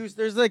 Yes.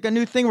 There's like a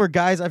new thing where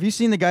guys. Have you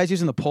seen the guys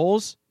using the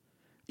poles?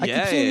 I Yeah,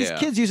 keep seeing yeah, these yeah.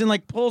 kids using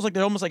like poles, like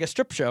they're almost like a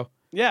strip show.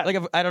 Yeah. Like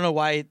I don't know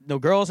why no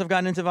girls have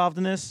gotten involved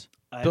in this.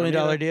 I $1 don't billion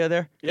either. idea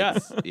there.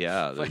 Yes.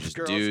 Yeah, they're like just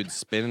girls- dudes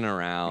spinning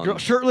around.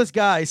 Shirtless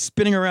guys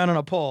spinning around on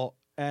a pole,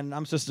 and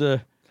I'm supposed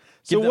to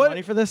So give them what-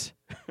 money for this.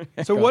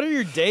 So what are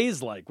your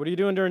days like? What are you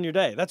doing during your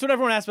day? That's what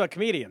everyone asks about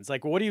comedians.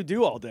 Like, what do you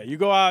do all day? You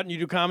go out and you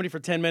do comedy for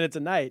 10 minutes a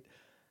night.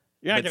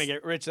 You're not That's- going to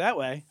get rich that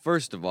way.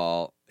 First of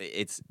all,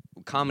 it's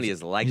comedy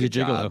is like he's a a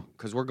gigolo. job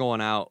because we're going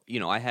out. You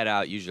know, I head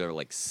out usually at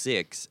like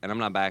 6, and I'm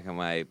not back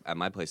at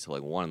my place till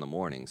like 1 in the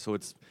morning. So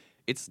it's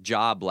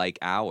job like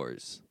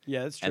hours.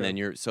 Yeah, that's true. And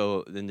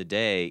then then the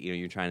day,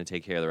 you're trying to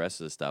take care of the rest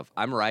of the stuff.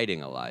 I'm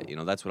writing a lot.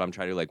 That's what I'm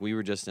trying to do. Like we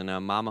were just in a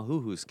Mama Hoo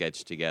Hoo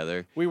sketch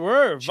together. we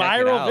were. Check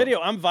it Viral out. video.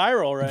 I'm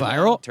viral right now.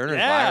 Viral? Turner's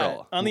Yeah,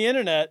 viral. on the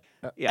internet.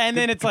 Yeah. And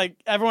then it's like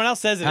everyone else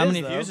says it How is,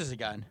 many though. views has it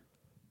gotten?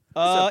 It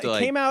up to,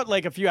 like, came out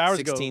like a few hours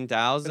ago.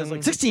 16,000 It was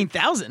like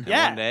 16,000.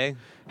 Yeah. one day.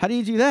 How do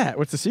you do that?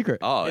 What's the secret?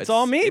 Oh, It's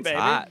all me, it's baby.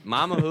 Hot.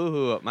 Mama Hoo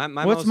Hoo. My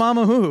What's most,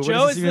 Mama Hoo Hoo? What Joe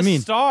does is this the even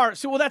mean? star.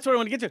 So, well, that's what I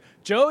want to get to.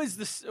 Joe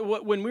is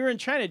when we were in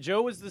China,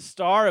 Joe was the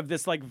star of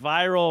this like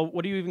viral.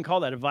 What do you even call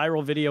that? A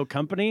viral video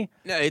company?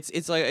 No, it's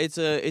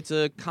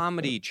a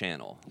comedy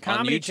channel. on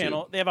Comedy YouTube.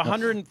 channel. They have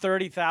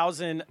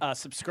 130,000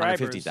 subscribers.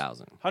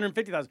 150,000.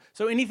 150,000.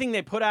 So anything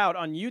they put out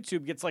on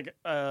YouTube gets like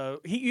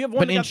you have one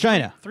But that in got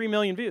China. 3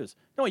 million views.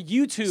 No,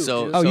 YouTube.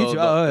 So, dude. Oh, so YouTube.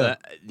 Oh, yeah.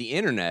 the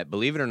internet,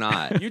 believe it or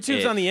not,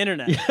 YouTube's on the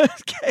internet.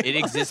 It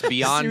exists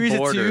beyond Series of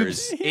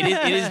borders. tubes. It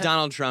is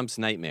Donald Trump's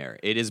nightmare.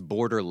 It is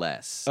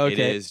borderless. It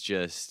Okay. is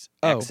just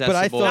Oh, but accessible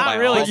I thought- by Not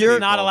really. all It's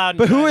not people. allowed. In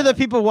But who China. are the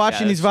people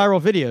watching Yeah, these that's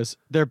viral videos?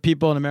 They're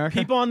people in America.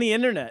 People on the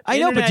internet? I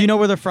know, but Internet- do you know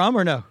where they're from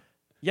or no?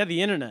 Yeah,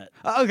 the internet.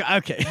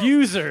 Okay.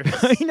 Users.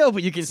 I know,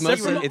 but you can It's see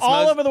mostly- from it's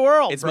all most- over the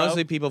world. It's bro.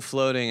 mostly people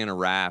floating in a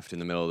raft in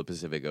the middle of the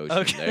Pacific Ocean.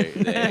 Okay.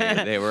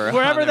 They were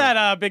wherever on their-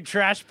 that big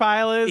trash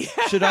pile is.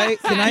 Should I?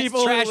 Can I?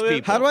 People trash who live-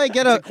 people. How do I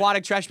get It's a?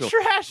 aquatic trash people.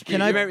 Trash. You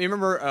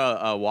remember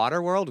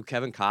Waterworld with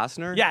Kevin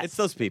Costner? Yes. It's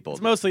those people.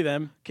 It's mostly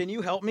them. Can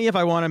you help me if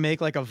I want to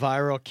make like a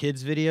viral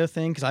kids video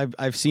thing? Because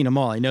I've seen them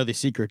all. I know the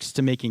secrets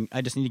to making.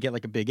 I just need to get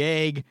like a big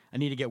egg. I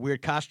need to get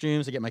weird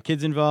costumes. I get my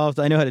kids involved.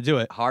 I know how to do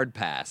it. Hard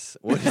pass.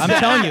 What is I'm that?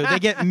 telling you, they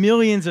get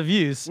millions of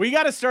views. We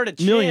got to start a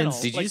channel. Millions.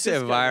 Did like you say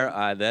this guy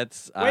viral? does.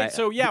 That's Wait,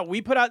 so yeah,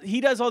 we put out.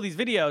 He does all these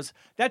videos.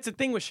 That's the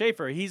thing with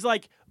Schaefer. He's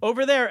like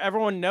over there.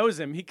 Everyone knows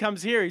him. He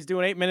comes here. He's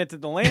doing 8 minutes at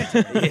the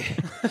Lantern.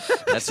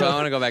 That's why I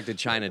want to go back to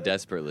China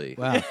desperately.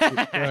 Wow,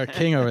 you're a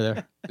king over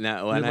there.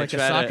 Now, when You're I like a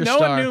try soccer to, No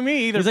one star. knew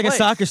me either He's like a place.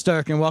 soccer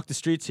star can walk the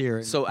streets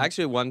here. So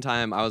actually, one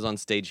time I was on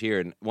stage here,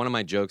 and one of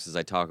my jokes is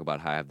I talk about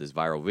how I have this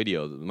viral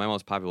video. My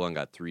most popular one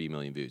got 3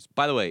 million views.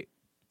 By the way,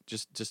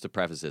 just to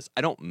preface this,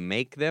 I don't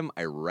make them;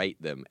 I write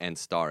them and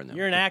star in them.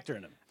 You're an actor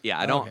in him. Yeah,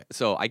 I don't. Okay.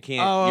 So I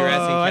can't. oh, You're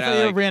asking, I can thought I,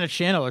 you like, ran a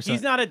channel or something.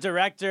 He's not a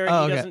director.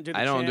 Oh, He okay. doesn't do the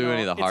I don't do channel.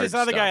 any of the It's hard this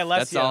other stuff. guy, Alessio.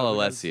 That's all who does-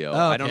 Alessio. Oh,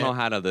 I don't okay. know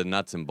how to the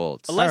nuts and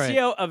bolts.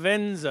 Alessio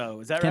Avenzo.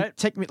 Is that right?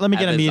 Take me. Let me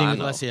get a meeting with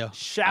Avezzano. Alessio.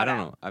 Shout I don't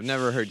out. know. I've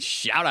never heard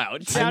shout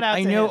out. Shout out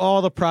I to know him.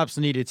 all the props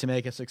needed to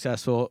make a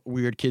successful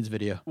weird kids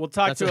video. We'll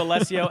talk That's to it.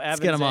 Alessio Let's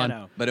get him on.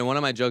 Avenzo. But in one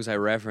of my jokes, I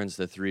referenced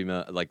the 3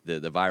 million, like the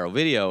viral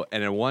video,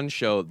 and in one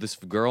show, this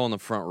girl in the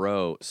front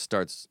row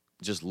starts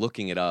just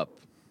looking it up.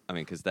 I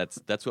mean, because that's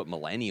what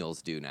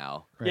millennials do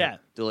now. Yeah.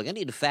 They're like, I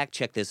need to fact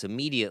check this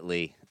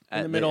immediately.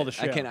 In the middle of the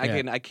show.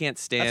 I can't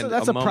stand.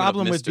 That's a a moment of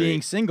problem with mystery.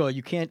 being single.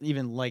 You can't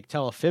even like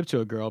tell a fib to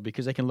a girl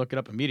because they can look it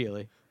up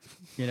immediately.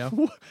 You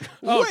know?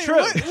 Oh,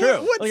 true.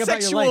 True. What Like about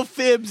your sexual life.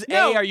 fibs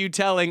No. A are you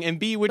telling, and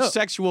B which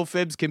sexual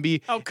fibs can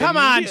be Oh, come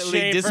on, immediately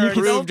Schaefer.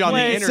 disproved Don't on the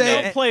play-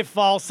 internet? Don't play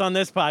false on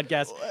this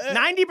podcast.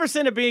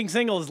 90% of being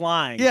single is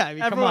lying. Yeah, I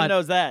mean, Everyone come on.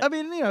 knows that. I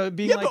mean, you know,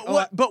 being Yeah,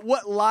 like, but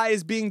what lie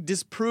is being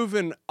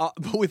disproven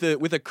with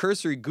a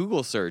cursory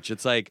Google search?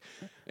 It's like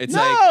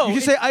No! you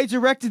can say I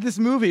directed this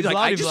movie. like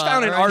blah, I blah, just blah,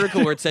 found an right?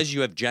 article where it says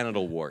you have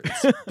genital warts.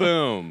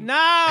 Boom.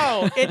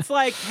 No, it's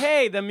like,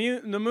 hey, the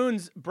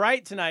moon's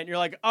bright tonight, and you're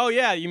like, oh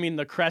yeah, you mean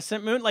the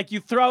crescent moon? Like you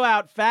throw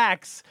out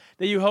facts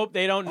that you hope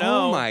they don't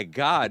know. Oh my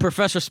God.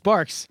 Professor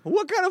Sparks.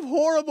 What kind of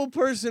horrible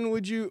person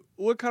would you?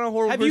 What kind of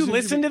horrible? Have you person would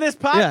listened to this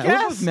Yeah, we're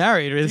podcast? both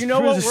married. Do you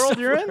know what world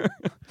you're in?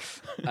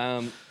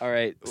 All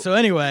right. So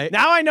anyway,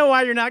 Now I know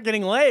why you're not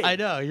getting laid. I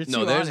know you're No,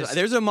 too there's honest.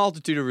 there's a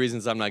multitude of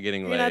reasons I'm not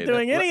getting You're laid. not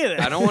doing any of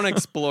this. I don't want to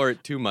explore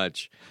it too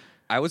much.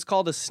 I was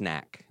called a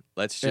snack.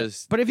 Let's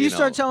just. But if you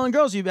start know, telling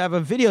girls you have a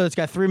video that's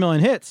got 3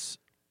 million hits,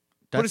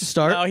 That's a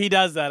start. No, he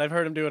does that. I've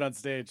heard him do it on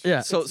stage.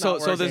 Yeah. So It's not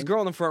this working.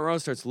 girl in the front row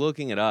starts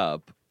looking it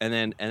up, and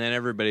then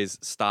everybody's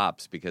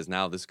stops because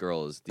now this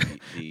girl is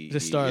the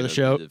star of you the know,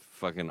 show. the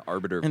fucking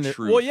arbiter of And the-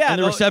 truth. Well, yeah. And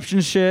the no,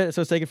 reception shit,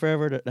 so it's taking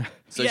forever to.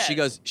 So Yeah.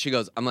 she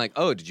goes. I'm like,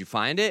 oh, did you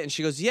find it? And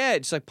she goes, yeah, it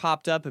just like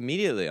popped up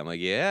immediately. I'm like,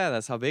 yeah,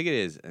 that's how big it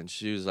is. And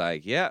she was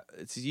like, yeah,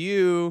 it's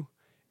you,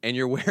 and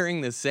you're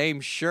wearing the same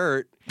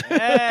shirt.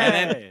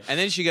 Hey. And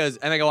then she goes,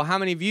 and I go, well, how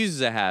many views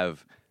does it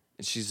have?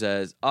 And she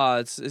says, oh,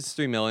 it's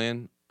 3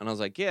 million. And I was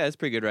like, yeah, it's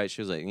pretty good, right?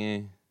 She was like,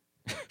 eh.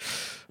 And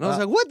I was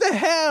like, what the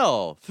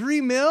hell?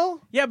 3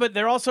 mil? Yeah, but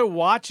they're also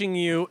watching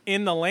you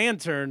in the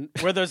lantern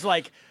where there's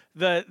like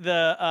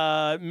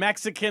the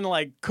Mexican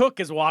like cook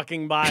is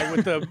walking by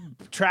with the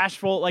trash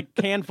full like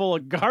can full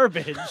of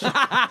garbage.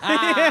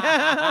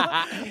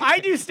 I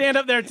do stand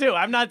up there too.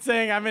 I'm not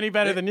saying I'm any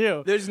better than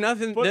you. There's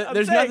nothing. But I'm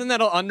There's saying- nothing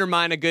that'll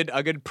undermine a good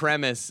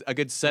premise, a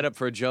good setup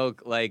for a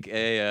joke, like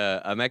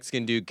a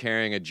Mexican dude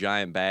carrying a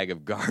giant bag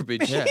of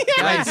garbage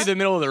right through the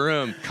middle of the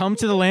room. Come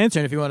to the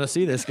lantern if you want to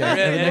see this guy.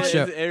 It The next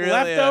show. really,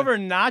 Leftover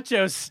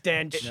nacho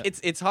stench.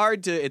 It's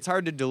hard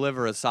to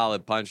deliver a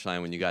solid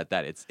punchline when you got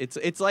that.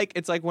 It's like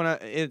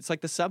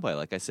the subway,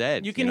 like I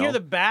said. You can hear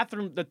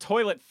the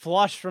toilet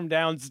flush from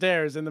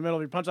downstairs in the middle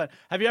of your punchline.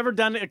 Have you ever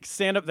done a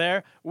stand up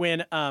there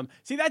when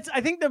see that's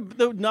I think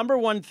the number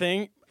one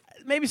thing,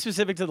 maybe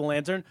specific to the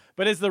lantern,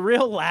 but is the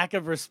real lack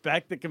of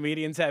respect that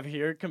comedians have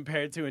here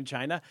compared to in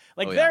China.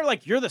 Like they're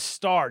like, you're the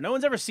star. No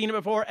one's ever seen it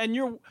before, and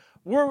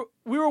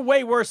we were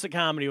way worse at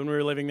comedy when we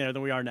were living there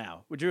than we are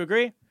now. Would you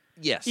agree?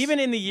 Yes. Even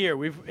in the year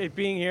it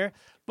being here,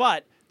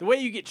 but the way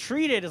you get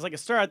treated is like a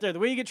star out there. The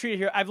way you get treated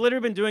here, I've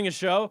literally been doing a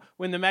show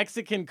when the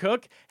Mexican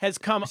cook has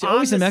come Is it on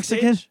always the a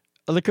Mexican? stage.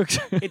 Oh, the cooks.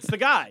 It's the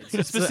guy. It's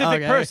a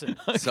specific okay. person.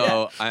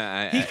 So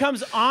He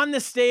comes on the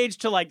stage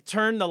to like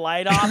turn the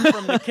light off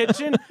from the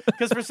kitchen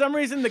because for some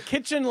reason the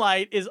kitchen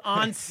light is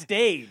on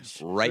stage.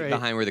 right Right.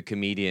 behind where the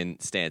comedian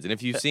stands. And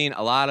if you've seen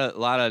a lot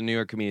of New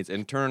York comedians,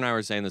 and Turner and I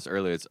were saying this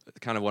earlier, it's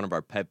kind of one of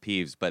our pet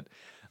peeves, but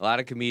a lot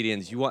of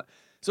comedians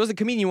so as a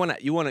comedian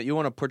you want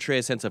to portray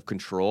a sense of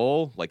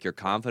control, like you're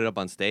confident up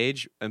on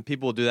stage, and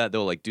people will do that.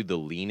 They'll like do the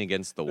lean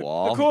against the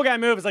wall. The cool guy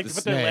move is like to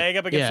put their Yeah, leg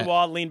up against yeah. the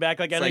wall, lean back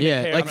like I don't yeah,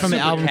 even care. like I'm from the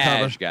super album cash.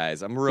 cover. Cash,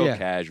 guys. I'm real Yeah.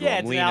 casual. Yeah, I'm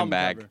it's an leaning album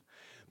back. cover.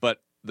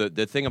 But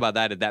the thing about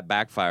that is that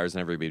backfires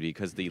on everybody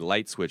because the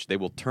light switch, they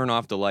will turn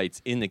off the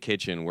lights in the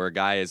kitchen where a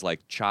guy is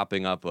like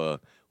chopping up a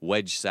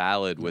wedge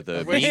salad with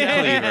a meat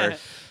cleaver.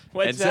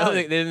 Wedge And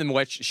salad. so then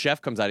the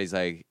chef comes out. He's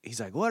like,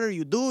 what are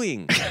you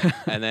doing?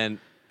 and then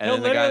He'll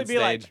the guy literally on be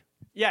stage.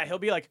 like, he'll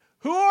be like,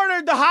 who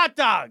ordered the hot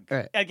dog?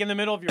 Right. Like in the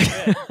middle of your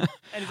bit.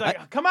 And he's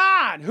like, come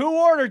on, who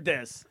ordered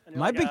this? And you're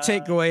My like, big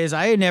takeaway is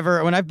I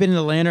never, when I've been in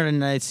the lantern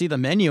and I see the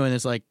menu and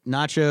it's like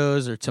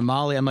nachos or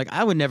tamale, I'm like,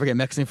 I would never get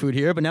Mexican food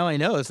here, but now I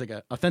know it's like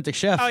an authentic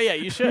chef. Oh yeah,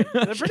 you should.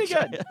 They're pretty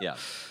good. Yeah.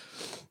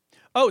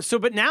 Oh,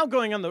 but now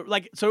going on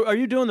so are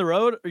you doing the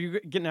road? Are you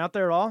getting out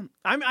there at all?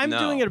 I'm No.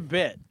 doing it a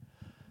bit,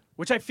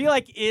 which I feel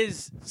like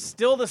is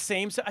still the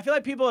same. So I feel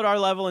like people at our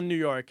level in New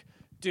York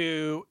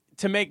do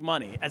to make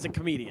money as a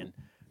comedian.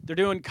 They're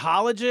doing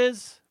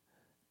colleges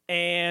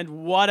and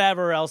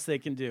whatever else they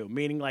can do,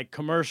 meaning like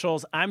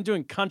commercials. I'm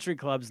doing country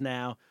clubs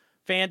now.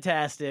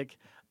 Fantastic.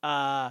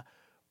 I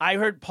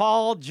heard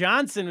Paul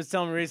Johnson was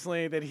telling me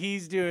recently that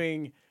he's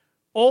doing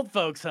old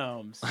folks'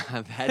 homes.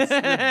 That's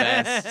the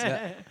best.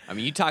 I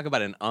mean, you talk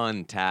about an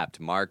untapped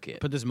market.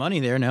 But there's money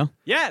there, no?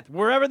 Yeah,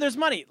 wherever there's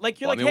money.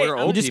 Like you're Well, I like, mean, hey, we're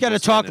old old You just people got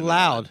to talk spending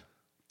loud.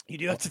 you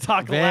do have to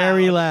talk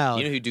Very loud. loud.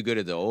 You know who'd do good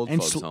at the old And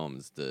folks' sl-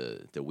 homes?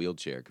 The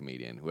wheelchair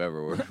comedian,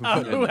 whoever. We're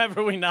Oh,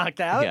 whoever we knocked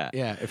out. Yeah.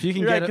 Yeah, if you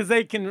can You're get right, it, because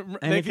they can.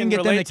 and they if you can can get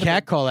them relate to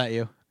cat call at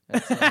you.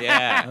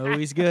 Yeah. Oh,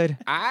 he's good.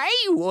 I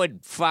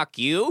would fuck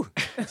you.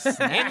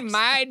 In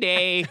my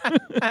day,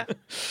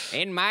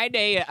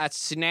 a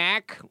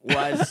snack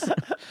was,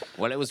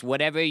 well, it was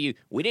whatever you.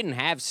 We didn't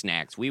have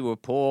snacks. We were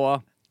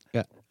poor.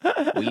 Yeah.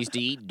 We used to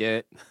eat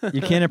dirt.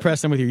 You can't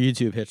impress them with your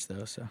YouTube hits,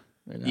 though. So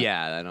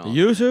Yeah, I don't.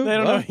 YouTube? They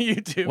don't know What?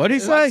 YouTube. What'd he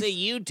say? What's a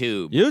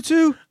YouTube?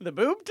 YouTube? The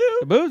boob tube?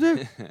 The boob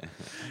tube?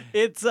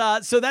 It's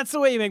so that's the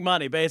way you make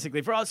money,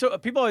 basically. So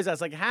people always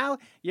ask, like, how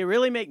you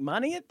really make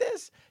money at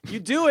this? You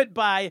do it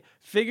by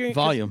figuring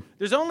 'cause Volume.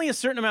 There's only a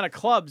certain amount of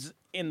clubs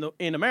in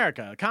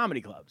America,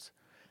 comedy clubs,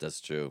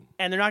 That's true.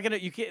 and they're not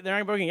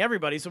booking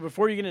everybody. So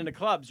before you get into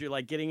clubs, you're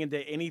like getting into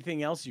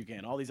anything else you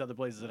can. All these other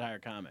places that hire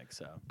comics.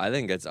 So I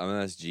think that's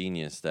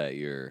genius that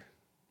you're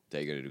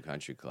gonna do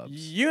country clubs.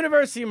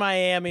 University of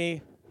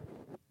Miami,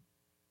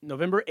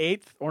 November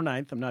 8th or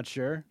 9th, I'm not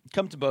sure.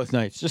 Come to both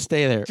nights. Just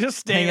stay there. Just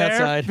stay Hang there,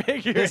 outside.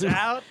 figure it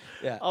out.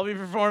 Yeah. I'll be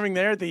performing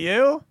there at the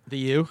U. The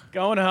U.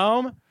 Going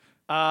home,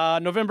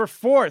 November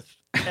 4th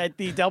at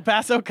the Del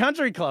Paso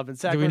Country Club in Did we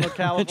Sacramento, not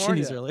mention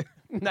California. these earlier?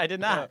 I did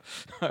not.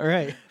 All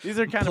right. These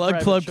are kind Plug,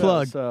 of plug, shows,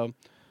 plug. So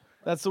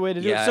that's the way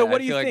to do Yeah, it. So what I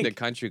do you feel think? like the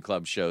country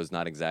club show is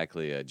not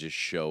exactly just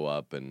show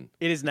up and.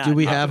 It is not. Do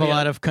we have a Yeah.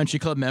 lot of country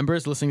club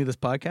members listening to this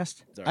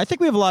podcast? I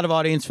think we have a lot of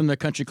audience from the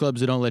country clubs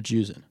who don't let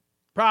Jews in.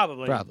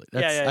 Probably. Probably. Yeah,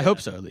 That's, yeah, I yeah.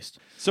 hope so, at least.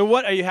 So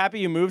what? Are you happy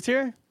you moved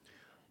here?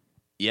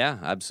 Yeah,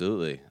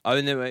 absolutely.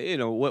 I mean,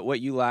 what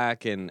you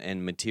lack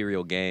in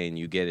material gain,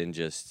 you get in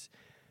just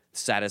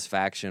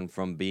satisfaction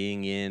from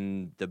being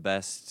in the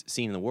best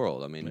scene in the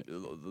world. I mean,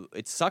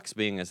 it sucks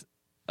being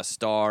a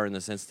star in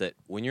the sense that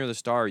when you're the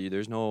star,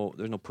 there's no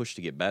push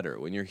to get better.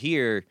 When you're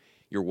here,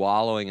 you're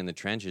wallowing in the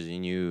trenches,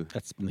 and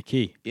That's been the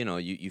key.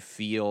 you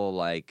feel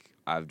like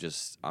I'm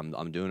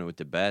doing it with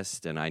the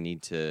best, and I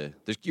need to.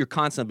 You're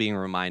constantly being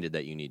reminded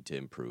that you need to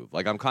improve.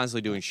 Like I'm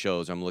constantly doing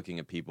shows. I'm looking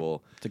at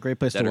people. It's a great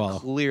place that to are wallow.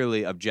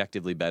 clearly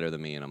objectively better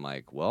than me, and I'm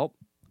like, well,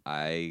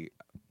 I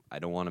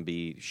don't want to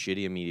be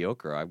shitty and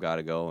mediocre. I've got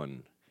to go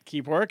and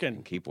Keep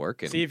working. keep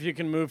working. See if you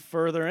can move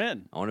further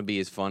in. I want to be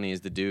as funny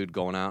as the dude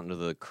going out into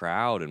the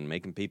crowd and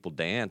making people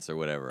dance or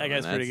whatever. That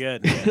guy's pretty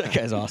good. That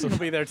guy's awesome. He'll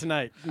be there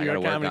tonight. I got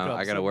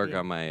to work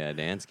on my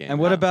dance game. And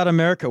what about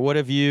America? What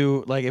have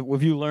you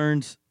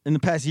learned in the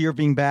past year of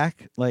being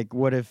back? Like,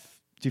 do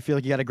you feel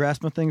like you got a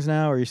grasp on things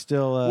now, or are you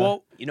still?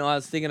 Well, I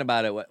was thinking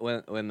about it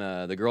when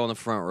the girl in the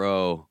front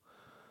row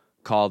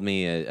called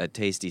me a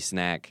tasty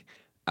snack.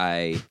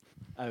 it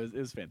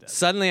was fantastic.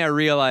 Suddenly I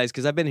realized,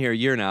 because I've been here a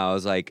year now, I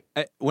was like,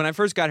 when I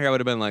first got here, I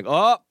would have been like,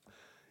 I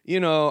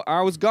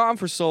was gone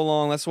for so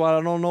long, that's why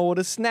I don't know what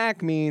a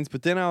snack means.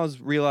 But then I was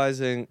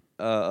realizing,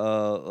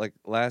 like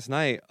last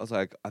night, I was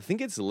like, I think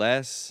it's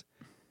less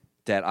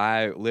that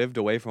I lived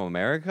away from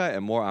America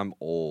and more I'm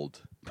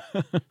old.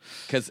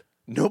 Because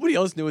nobody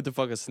else knew what the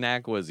fuck a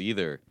snack was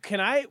either.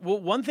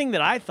 One thing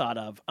that I thought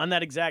of on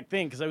that exact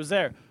thing, because I was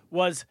there,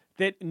 was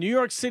that New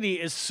York City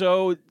is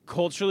so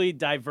culturally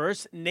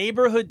diverse.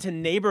 Neighborhood to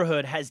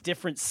neighborhood has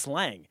different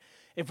slang.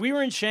 If we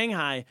were in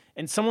Shanghai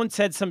and someone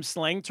said some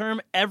slang term,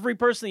 every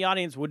person in the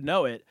audience would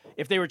know it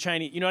if they were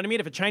Chinese. You know what I mean?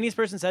 If a Chinese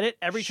person said it,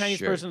 every Chinese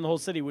Sure. person in the whole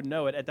city would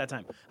know it at that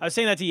time. I was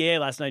saying that to Ye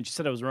last night. She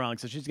said I was wrong,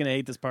 so she's going to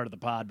hate this part of the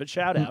pod, but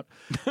shout out.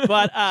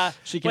 But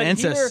She can but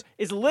answer here us.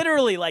 is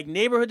literally like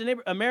neighborhood to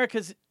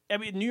neighborhood.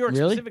 New York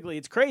Really? specifically,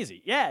 it's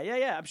crazy.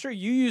 Yeah. I'm sure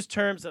you use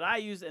terms that I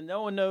use and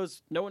no one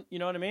knows. No one, you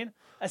know what I mean?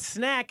 A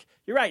snack,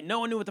 you're right. No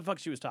one knew what the fuck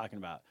she was talking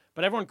about,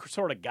 but everyone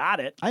sort of got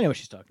it. I know what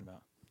she's talking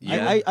about.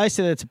 Yeah. I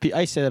say that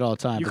I say that all the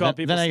time. You but call then,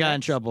 people then I got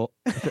in snacks? trouble.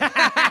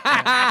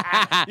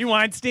 You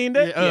Weinsteined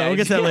it? We'll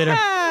get to that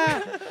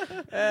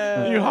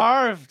later. You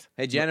harved.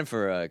 Hey,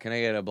 Jennifer, can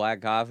I get a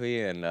black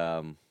coffee?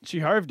 And She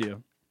harved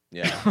you.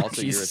 yeah,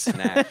 also you're a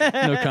snack.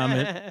 No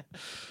comment.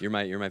 You're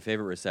my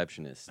favorite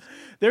receptionist.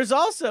 There's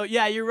also,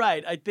 yeah, you're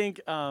right. I think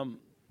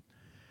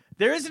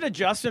there is an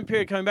adjustment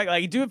period coming back.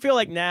 Like, I do feel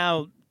like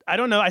now, I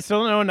don't know. I still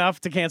don't know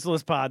enough to cancel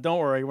this pod. Don't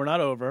worry. We're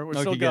not over. We're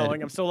still Okay, good.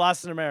 going. I'm still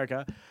lost in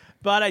America.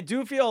 But I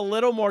do feel a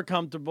little more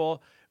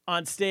comfortable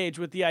on stage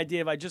with the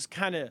idea of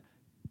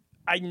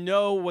I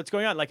know what's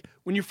going on. Like,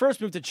 when you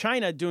first moved to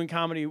China, doing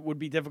comedy would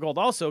be difficult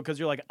also because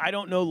you're like, I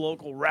don't know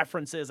local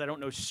references. I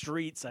don't know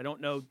streets. I don't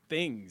know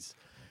things.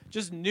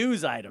 Just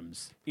news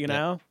items, you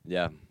know?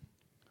 Yeah.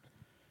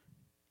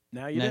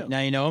 Now you do. Now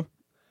you know him.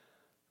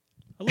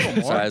 A little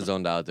more. Sorry, I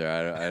zoned out there.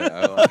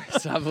 I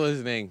stopped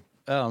listening.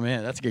 Oh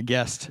man, that's a good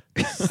guest.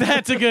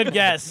 That's a good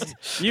guess.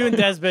 You and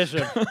Des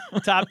Bishop,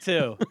 top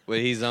two.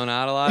 Wait, he zoned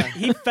out a lot?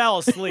 He fell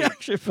asleep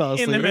Actually fell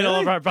asleep. in the middle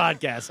Really? of our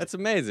podcast. That's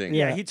amazing.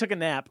 yeah, he took a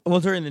nap. Well,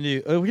 during the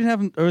news, we can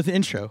have him or the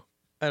intro.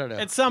 I don't know.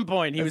 At some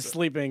point, he was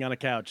sleeping on a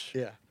couch.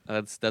 yeah.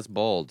 That's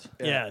bold.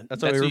 Yeah,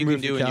 That's why That's we what you can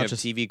removed do the when you have couches.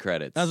 TV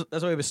credits. That's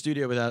why we have a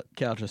studio without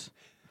couches.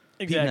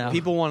 exactly.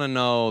 People want to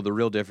know the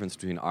real difference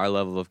between our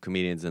level of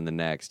comedians and the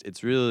next.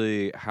 It's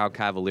really how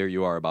cavalier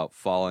you are about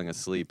falling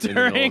asleep in the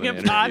During middle a of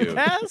an interview.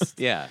 podcast?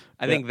 Yeah,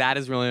 I think that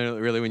is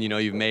really when you know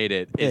you've made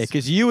it. Yeah, It's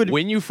because you would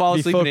when you fall be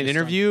asleep in an focused on-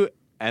 interview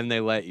and they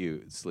let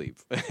you sleep,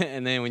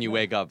 and then when you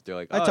wake up, they're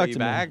like, I "Oh, talked you to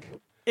them. back?"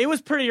 It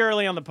was pretty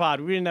early on the pod.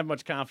 We didn't have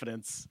much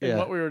confidence in Yeah.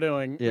 what we were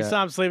doing. We Yeah.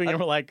 saw him sleeping, and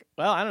we're like,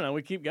 well, I don't know.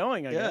 We keep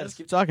going, I Yeah, guess. just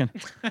keep talking.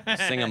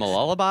 Sing him a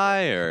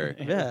lullaby or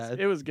Yeah,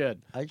 It was good.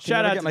 I Shout can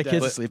never out get to my Des.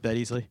 kids to sleep that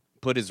easily.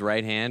 put his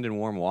right hand in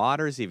warm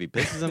water, see if he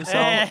pisses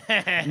himself.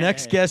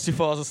 Next guest who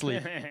falls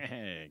asleep.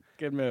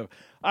 Good move.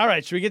 All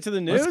right, should we get to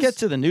the news? Let's get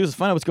to the news.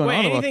 Find out what's going Wait,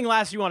 on. anything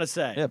last you want to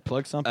say? Yeah,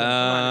 plug something. Come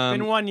on, it's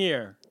been Um, 1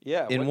 year.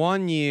 yeah. In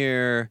 1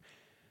 year,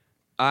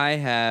 I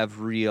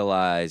have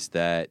realized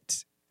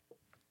that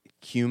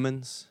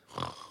humans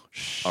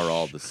are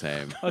all the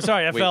same. Oh,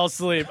 sorry, I Wait. fell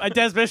asleep. I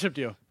Des Bishoped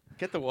you.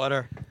 Get the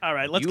water. All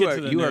right, let's you get are,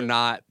 to the you news. are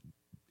not.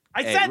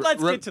 I Hey, said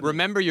let's get to the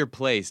remember your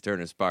place,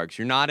 Turner Sparks.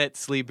 You're not at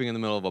sleeping in the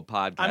middle of a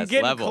podcast I'm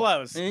getting level.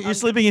 close. You're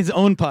sleeping in his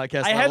own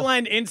podcast. I level.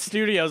 headlined in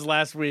studios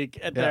last week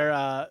at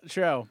their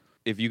show.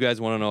 If you guys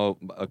want to know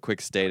a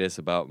quick status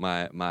about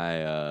my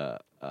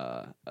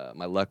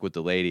luck with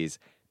the ladies,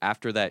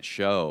 after that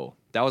show,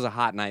 that was a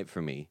hot night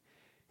for me.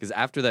 Because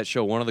after that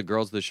show, one of the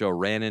girls of the show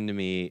ran into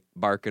me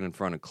barking in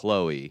front of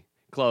Chloe.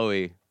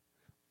 Chloe,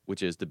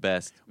 which is the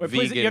best Wait,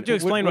 vegan. please, you have to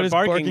explain what is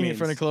barking in means.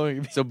 front of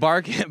Chloe? So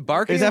barking Is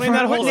that Explain from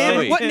that what, whole neighbor,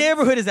 story. what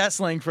neighborhood is that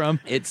slang from?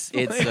 It's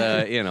it's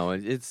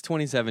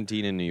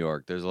 2017 in New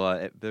York. There's a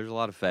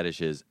lot of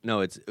fetishes. No,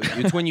 it's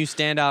when you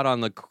stand out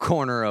on the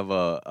corner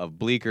of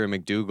Bleecker and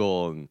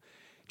McDougal and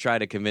try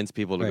to convince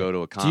people to go to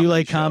a comedy Do you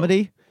like show.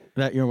 comedy?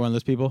 That you're one of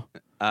those people.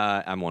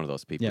 I'm one of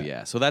those people. Yeah.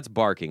 Yeah. So that's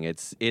barking.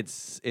 It's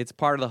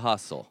part of the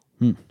hustle.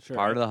 Sure.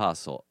 Part of the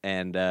hustle.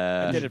 And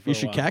did it for You a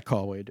should while.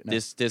 catcall Wade. No.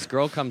 this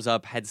girl comes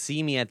up, had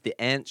seen me at the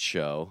Ent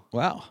show.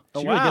 Wow.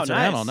 Oh, She really wow, gets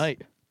around nice. all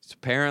night.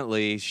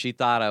 Apparently, she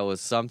thought I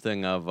was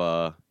something of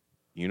a,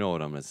 you know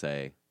what I'm gonna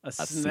say, A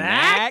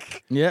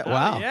snack. Yeah. Oh,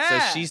 Wow.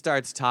 yeah. So she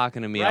starts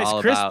talking to me Rice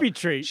all Krispie about.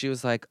 treat. She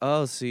was like,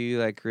 "Oh, so you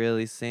like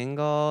really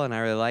single?" And I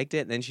really liked it.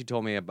 And then she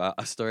told me about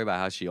a story about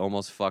how she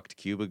almost fucked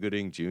Cuba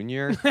Gooding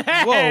Jr.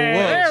 Whoa,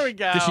 There we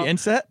go. Did she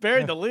inset?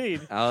 Buried the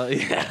lead.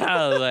 Yeah,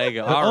 I was like,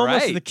 all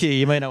Almost right. the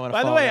key. You might not want to.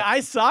 By the way, I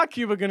saw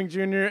Cuba Gooding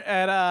Jr.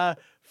 at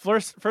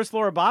first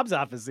floor of Bob's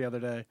office the other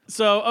day.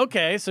 So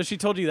okay, so she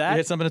told you you that.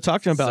 had something to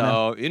talk to him about.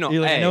 now. So you know,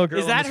 You're like, I hey, know a girl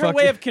Is that almost her fucked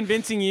way you. of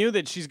convincing you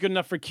that she's good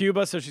enough for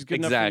Cuba, so she's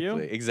good enough for you?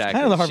 exactly.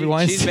 Kinda the Harvey She's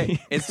Weinstein.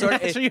 it's sort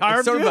of, She it's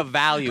harmed sort of you? a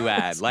value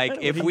add. Like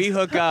if we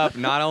hook up,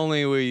 not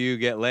only will you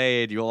get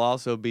laid, you'll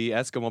also be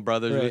Eskimo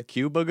brothers Right. with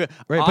Cuba Gooding.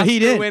 Right, but he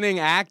didn't. Oscar-winning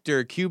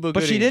actor Cuba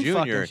But she Gooding did Jr.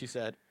 fuck him. She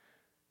said,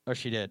 or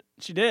she did.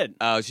 She did.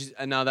 Oh, she's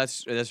no,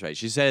 that's right.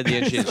 She said at the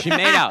end she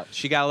made out.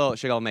 She got a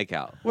little make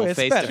out. Wait, it's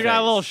face better. to She got a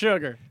face. little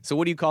sugar. So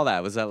what do you call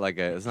that? Was that like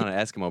a? It's not an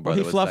Eskimo Well, brother.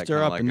 he was fluffed that her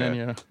kinda up, like and a, then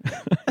you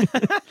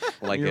know.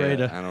 like you're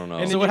ready a, to- I don't know.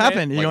 And So then what you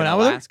happened? made- You like going an out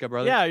with her? Alaska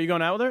brother? Yeah, are you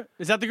going out with her?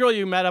 Is that the girl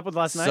you met up with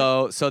last night?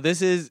 So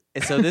this is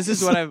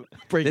what I've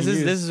Breaking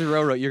news. this is a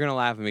real you're gonna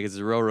laugh at me because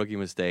it's a real rookie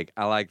mistake.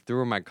 I like threw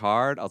her my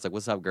card. I was like,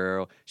 "What's up,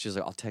 girl?" She was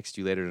like, "I'll text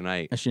you later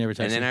tonight." And she never texted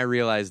And then you. I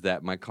realized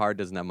that my card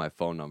doesn't have my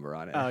phone number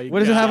on it. Oh, you What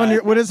does it got have on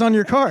your? What is on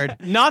your card?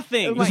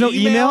 Nothing. There's no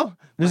email.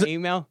 There's My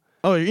email?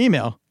 oh, your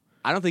email.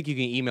 I don't think you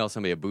can email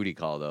somebody a booty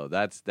call though.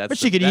 That's But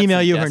she could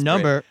email you her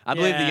number. I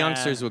believe the Yeah.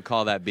 youngsters would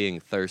call that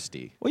being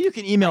thirsty. Well, you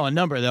can email a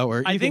number though.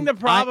 Or I you think can-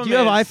 the problem do you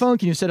have is- iPhone?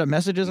 Can you set up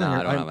messages No, on your?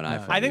 I don't have an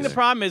iPhone. I think the either.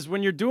 problem is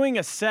when you're doing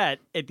a set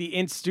at the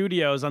Int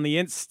Studios on the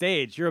Int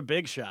stage, you're a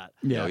big shot.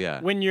 Oh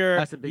yeah. When you're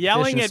That's a big fish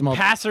yelling in a at small-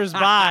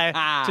 passersby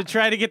to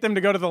try to get them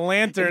to go to the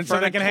lantern In so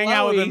front they of can hang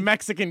out with a Chloe.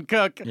 Mexican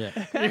cook, Yeah.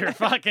 you're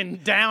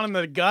fucking down in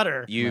the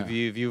gutter.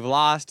 You've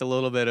lost a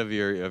little bit of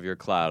your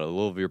clout, a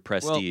little of your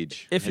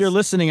prestige. If you're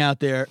listening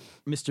out there,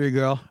 mystery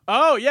girl,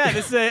 Oh yeah,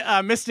 this is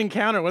a missed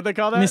encounter. What do they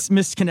call that?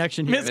 missed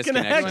connection here.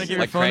 Misconnection. You want to give your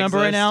Like phone number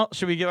right Craigslist? now?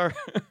 Should we give our?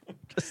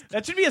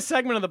 That should be a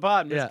segment of the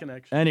pod. Yeah.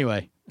 Misconnection.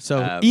 Anyway, so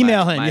my-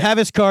 email him. my- You have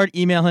his card.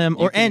 Email him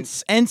or can-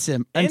 ents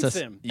him. Ents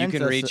him. you can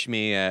Ents us. reach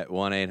me at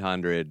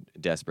 1-800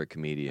 Desperate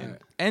Comedian.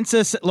 Ents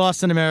us at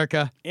Lost in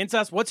America.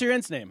 Ints. What's your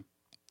Int's name?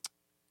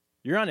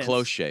 You're on Ints.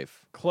 Close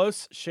shave.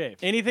 Close shave.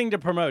 Anything to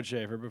promote,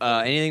 Schaefer? Before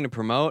Anything to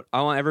promote?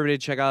 I want everybody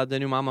to check out the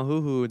new Mama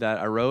Hoo Hoo that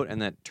I wrote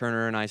and that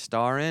Turner and I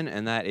star in,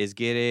 and that is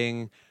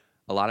getting.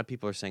 A lot of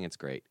people are saying it's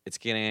great. It's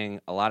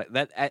getting a lot of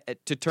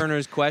that. To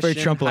Turner's question,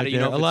 Very Trump how like do you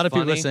know there. if A lot it's of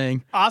people are funny?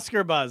 saying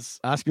Oscar buzz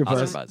Oscar Oscar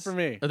buzz. buzz. for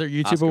me. Other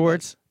YouTube Oscar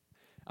awards.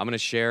 I'm gonna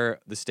share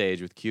the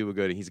stage with Cuba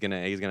Gooding. He's gonna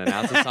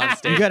announce us on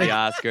stage gotta-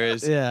 at the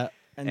Oscars. Yeah.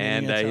 And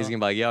then he's gonna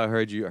be like, "Yo, I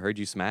heard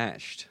you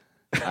smashed.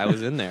 I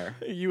was in there."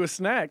 You a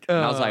snack. And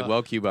I was like,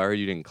 "Well, Cuba, I heard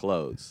you didn't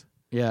close,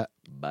 Yeah.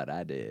 but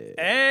I did."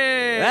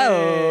 Hey,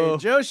 Hello.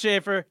 Joe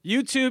Schaefer.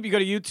 YouTube. You go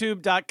to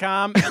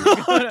YouTube.com. And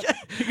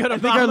you go to I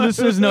think our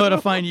listeners know how to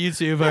find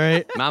YouTube. All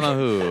right. Mama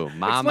Who,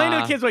 Mama. Explain to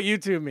the kids what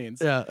YouTube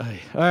means. Yeah.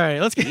 All right.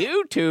 Let's get.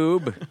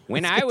 YouTube.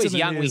 When I get was to the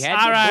young, we news. had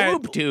All the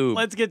right, boob tube.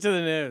 let's get to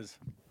the news.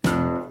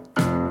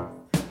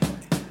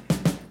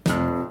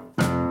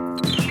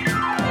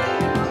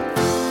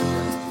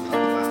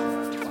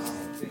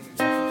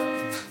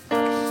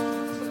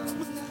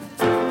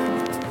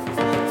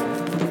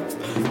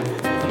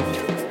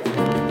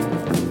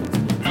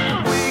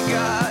 We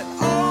got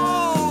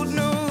old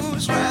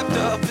news wrapped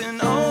up in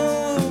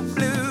old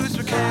blues.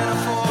 We can't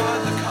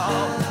afford the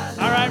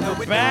call. All right,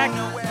 we're back.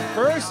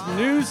 First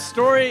news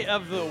story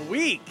of the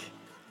week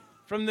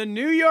from the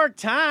New York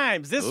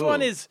Times. This Ooh.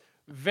 one is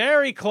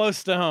very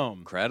close to home.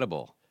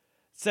 Incredible.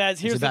 Says,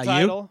 here's the about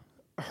you? title.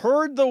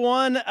 Heard the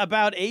one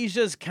about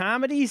Asia's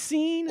comedy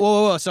scene?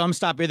 Whoa. So I'm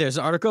stopping you there. There's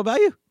an article about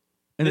you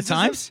in the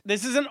Times.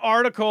 This is an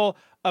article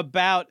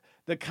about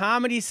the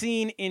comedy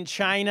scene in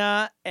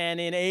China and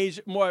in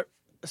Asia, more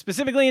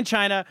specifically in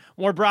China,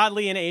 more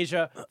broadly in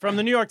Asia, from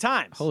the New York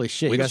Times. Holy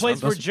shit! You The guys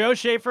place where Joe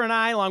Schaefer and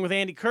I, along with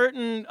Andy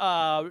Curtin,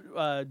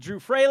 Drew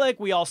Freilich,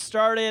 we all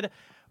started.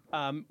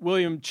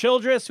 William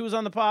Childress, who was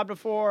on the pod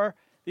before.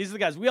 These are the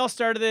guys. We all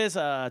started this.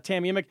 Tam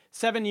Yimick,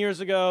 7 years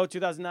ago,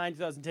 2009,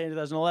 2010,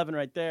 2011,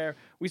 right there.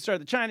 We started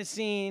the China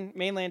scene,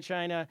 mainland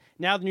China.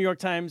 Now the New York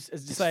Times has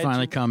It's decided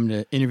finally to, come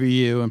to interview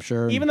you. I'm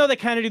sure. even though they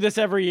kind of do this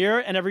every year,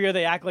 and every year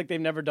they act like they've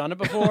never done it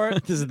before.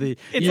 this is the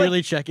It's yearly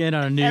like check-in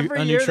on a new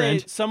Every year,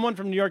 trend. someone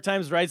from New York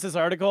Times writes this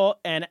article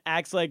and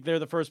acts like they're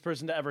the first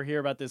person to ever hear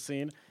about this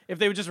scene. If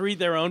they would just read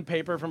their own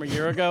paper from a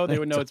year ago, they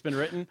would know it's been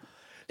written.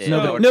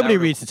 Nobody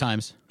reads the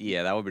Times.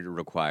 Yeah, that would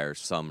require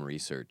some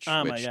research,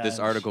 Oh my which this gosh.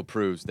 article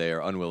proves they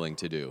are unwilling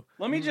to do.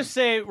 Let me just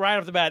say right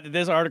off the bat that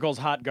this article's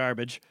hot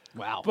garbage.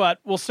 Wow. But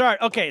we'll start.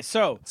 Okay,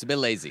 so It's a bit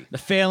lazy. The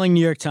failing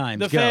New York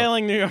Times. the Go.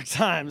 failing New York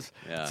Times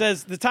Yeah.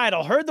 says the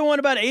title, heard the one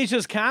about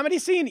Asia's comedy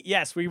scene?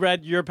 Yes, we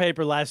read your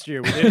paper last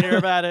year. We didn't hear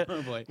about it.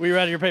 Oh, boy. We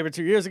read your paper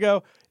 2 years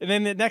ago. And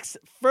then the next,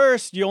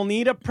 first, you'll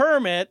need a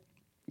permit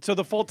So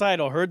the full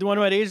title, Heard the One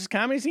Who Had Asia's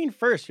Comedy Scene?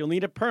 First, You'll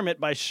Need a Permit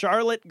by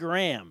Charlotte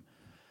Graham.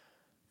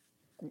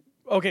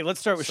 Okay, let's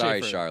start with Sorry,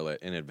 Schaefer.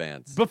 Charlotte, in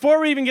advance. Before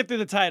we even get through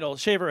the title,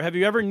 Schaefer, have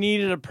you ever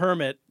needed a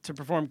permit to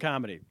perform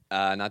comedy?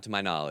 Not to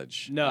my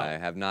knowledge. No. I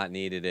have not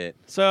needed it.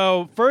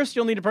 So first,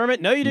 you'll need a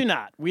permit. No, you do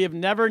not. We have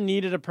never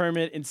needed a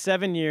permit in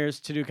 7 years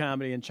to do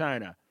comedy in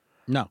China.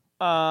 No.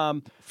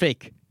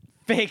 Fake.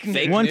 Fake news.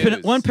 Fake One,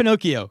 news. one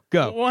Pinocchio.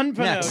 Go. One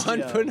Next.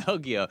 Pinocchio. One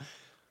Pinocchio.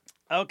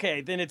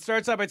 Okay, then it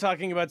starts out by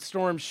talking about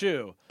Storm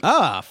Shu.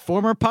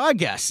 Former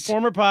podcast.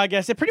 Former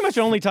podcast. It pretty much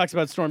only talks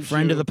about Storm Shu.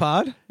 Friend of the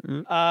pod.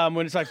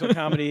 When it talks about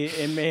comedy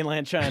in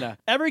mainland China.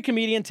 Every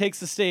comedian takes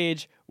the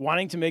stage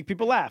wanting to make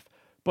people laugh,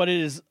 but it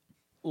is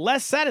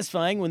less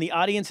satisfying when the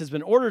audience has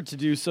been ordered to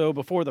do so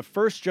before the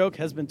first joke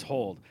has been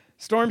told.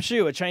 Storm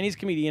Shu, a Chinese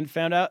comedian,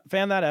 found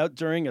that out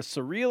during a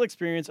surreal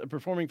experience of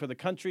performing for the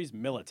country's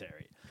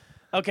military.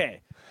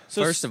 Okay.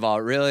 So First of all,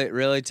 it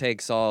really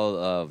takes all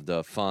of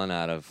the fun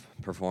out of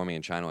performing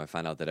in China when I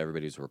find out that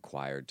everybody's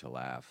required to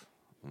laugh.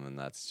 I mean,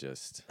 that's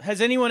just... has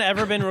anyone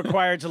ever been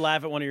required to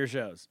laugh at one of your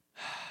shows?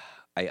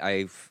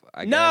 I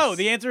No, guess,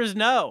 the answer is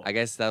no. I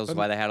guess that was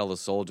why they had all the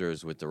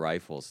soldiers with the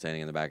rifles standing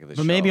in the back of the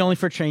show. But maybe only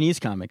for Chinese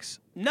comics.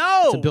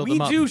 No, to build we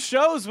them up. do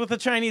shows with the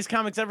Chinese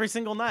comics every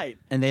single night.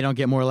 And they don't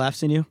get more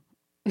laughs than you?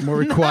 More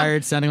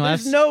required sounding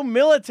laughs? There's no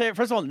military.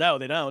 First of all, no,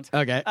 they don't.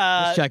 Okay.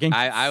 Just checking.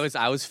 I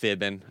was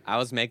fibbing. I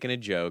was making a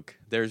joke.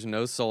 There's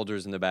no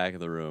soldiers in the back of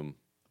the room.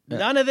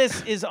 None of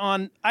this is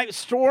on.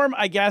 Storm,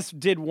 I guess,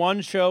 did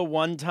one show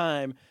one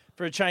time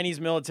for a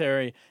Chinese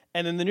military,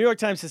 and then the New York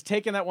Times has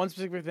taken that one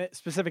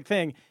specific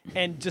thing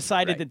and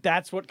decided Right. that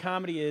that's what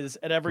comedy is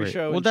at every Right.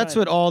 show. Well, in that's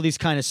China. what all these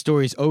kind of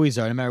stories always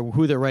are, no matter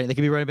who they're writing. They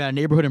could be writing about a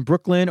neighborhood in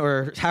Brooklyn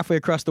or halfway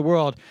across the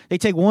world. They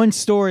take one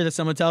story that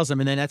someone tells them,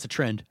 and then that's a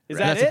trend. Is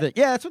Right. that That's it? the thing.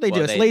 Yeah, that's what they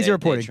do. Well, It's lazy they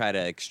reporting. try to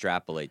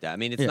extrapolate that. I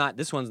mean, it's Yeah. not.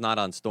 This one's not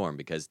on Storm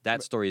because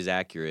that story is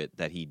accurate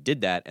that he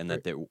did that, and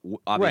that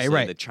obviously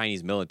right. the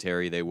Chinese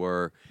military, they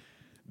were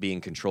being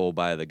controlled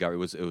by the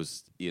government. It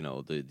was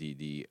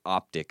the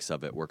optics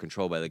of it were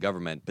controlled by the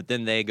government. But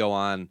then they go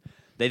on.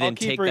 They then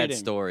keep take reading. that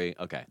story.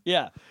 Okay.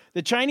 Yeah.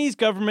 The Chinese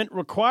government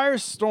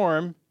requires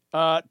Storm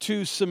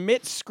to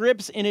submit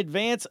scripts in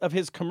advance of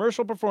his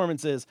commercial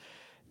performances.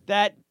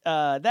 That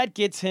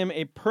gets him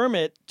a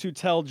permit to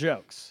tell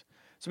jokes.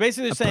 So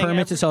basically, they're saying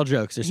Permit to tell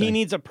jokes. They're he saying.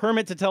 needs a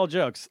permit to tell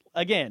jokes.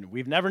 Again,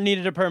 we've never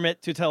needed a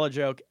permit to tell a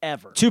joke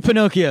ever. Two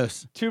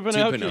Pinocchios. Two Two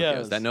Pinocchios.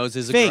 Pinocchios. That nose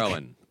is Fake.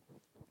 growing.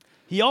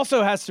 He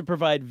also has to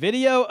provide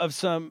video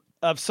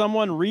of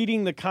someone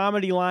reading the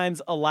comedy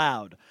lines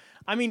aloud.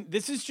 I mean,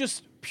 this is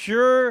just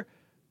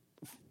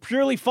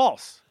purely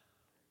false.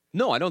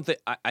 No, I don't think.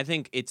 I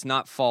think it's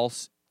not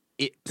false.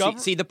 Gov-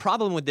 See, the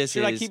problem with this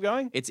Should is I keep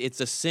going? It's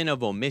a sin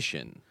of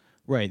omission.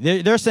 Right.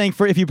 They're saying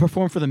for if you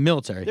perform for the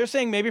military. They're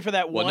saying maybe for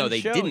that Well, one no,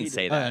 they show didn't he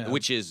say did. that, no.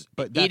 which is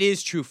But it that's-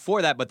 is true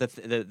for that. But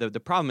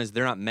the problem is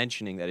they're not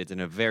mentioning that it's in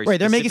a very Right.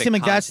 They're making it seem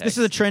specific like this is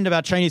a context. trend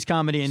about Chinese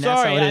comedy, and Sorry,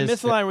 that's how it I is.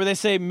 missed the line where they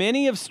say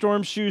many of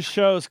Storm Shu's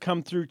shows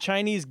come through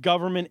Chinese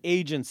government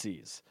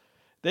agencies.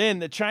 Then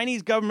the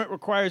Chinese government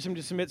requires him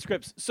to submit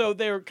scripts. So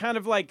they're kind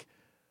of like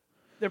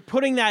they're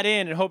putting that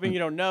in and hoping you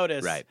don't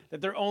notice Right.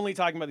 that they're only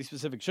talking about these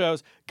specific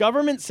shows.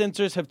 Government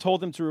censors have told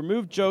them to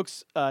remove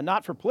jokes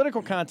not for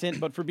political content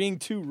but for being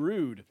too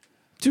rude.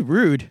 Too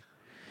rude.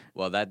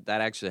 Well, that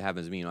actually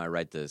happens to me. I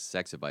write the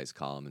sex advice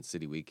column in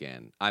City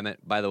Weekend. I meant,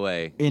 by the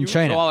way, In You-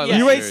 China. for all our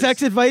You write listeners,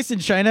 sex advice in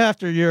China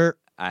after your.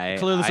 I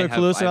Clueless or have,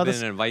 Clueless I've about been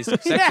this? an advice,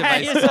 sex Yeah,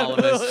 advice you're so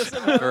columnist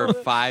clueless for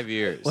 5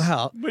 years.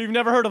 Wow. But you've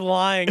never heard of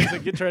lying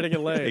to try to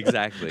get laid.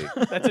 Exactly.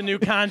 That's a new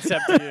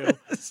concept to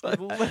you. I've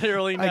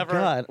literally My never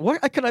God.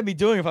 What could I be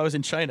doing if I was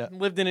in China?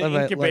 lived in an Live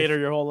my incubator life.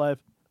 your whole life.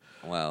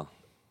 Well,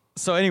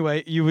 So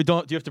anyway, do you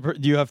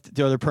have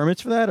are there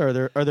permits for that,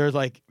 or are there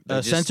like they're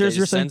just- censors?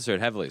 they're You're saying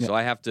censored heavily. So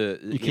I have to.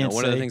 You know, can't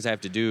one of the say- things I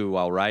have to do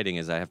while writing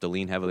is I have to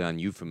lean heavily on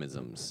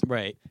euphemisms.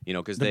 right. You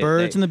know, because The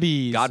birds and the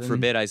bees. God and-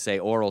 forbid I say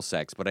oral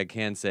sex, but I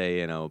can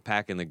say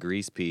packing the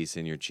grease piece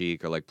in your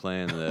cheek or like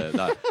playing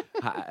the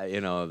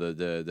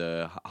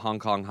Hong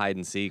Kong hide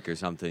and seek or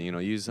something. You know,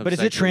 use some. But is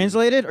it sexual-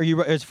 translated, or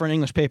it's for an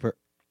English paper?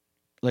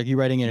 Like you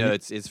writing it? No, in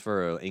it's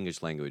for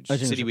English language. Oh,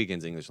 it's City English.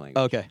 Weekend's English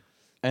language. Okay.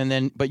 And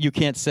then, but you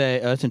can't say.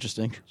 Oh, that's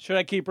interesting. Should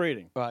I keep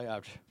reading?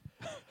 Right.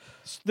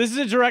 This is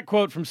a direct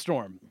quote from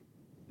Storm.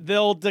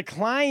 They'll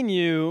decline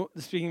you,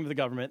 speaking of the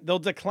government, they'll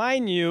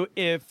decline you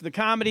if the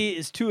comedy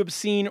is too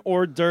obscene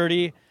or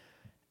dirty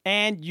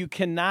and you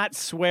cannot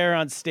swear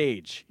on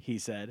stage, he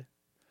said.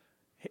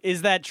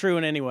 Is that true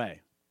in any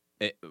way?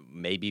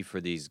 Maybe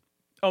for these.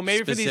 Oh, maybe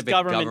for these Specific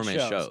government, government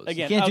shows. You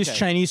Again, can't okay. use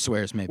Chinese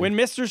swears, maybe. When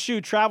Mr.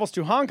 Shu travels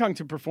to Hong Kong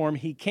to perform,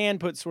 he can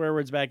put swear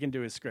words back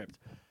into his script.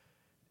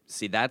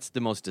 See, that's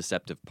the most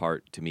deceptive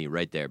part to me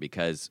right there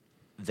because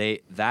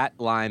that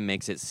line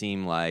makes it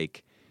seem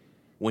like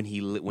when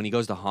he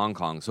goes to Hong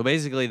Kong. So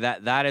basically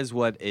that is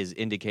what is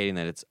indicating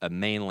that it's a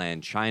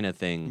mainland China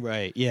thing.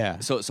 Right. Yeah.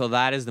 So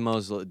that is the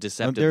most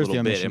deceptive there's the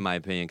little bit omission. in my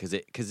opinion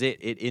because it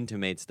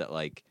intimates that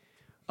like,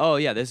 oh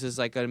yeah, this is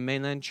like a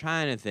mainland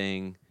China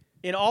thing,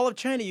 In all of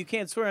China, you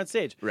can't swear on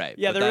stage. Right,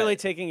 Yeah, but they're that- really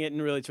taking it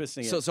and really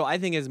twisting it. So I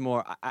think it's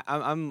more.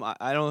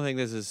 I don't think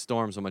this is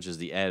Storm so much as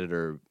the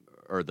editor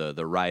or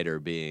the writer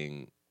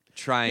being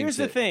trying. Here's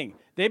to, the thing.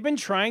 They've been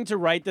trying to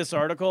write this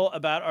article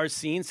about our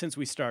scene since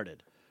we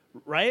started,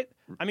 right?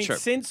 I mean, Sure.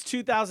 since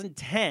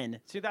 2010,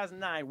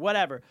 2009,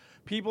 whatever,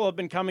 people have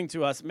been coming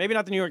to us, maybe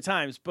not the New York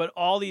Times, but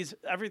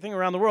everything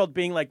around the world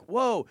being like,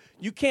 whoa,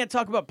 you can't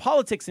talk about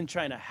politics in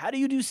China. How do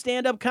you do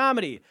stand-up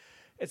comedy?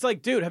 It's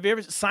like, dude, have you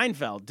ever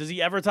Seinfeld? Does he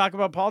ever talk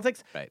about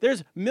politics? Right.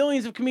 There's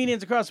millions of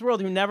comedians across the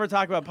world who never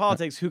talk about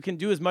politics who can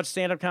do as much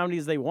stand-up comedy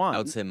as they want. I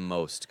would say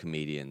most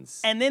comedians.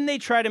 And then they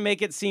try to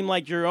make it seem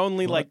like you're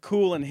only like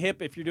cool and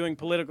hip if you're doing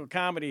political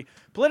comedy.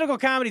 Political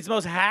comedy is the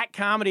most hack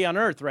comedy on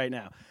earth right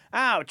now.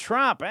 Oh,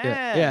 Trump,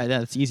 Yeah,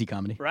 that's easy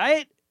comedy.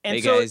 right? And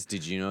Hey so, guys,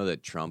 did you know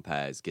that Trump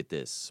has, get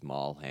this,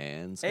 small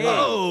hands? Hey.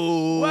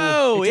 Whoa!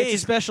 whoa, It takes a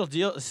it's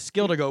special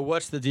skill to go,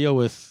 what's the deal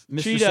with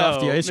Mr. Cheeto,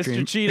 Softy Ice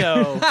Cream? Mr.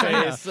 Cheeto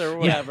face or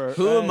whatever.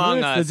 Who among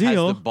what's us the has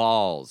deal? the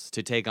balls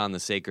to take on the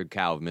sacred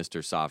cow of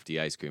Mr.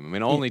 Softy Ice Cream? I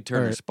mean, only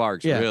Turner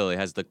Sparks yeah. really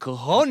has the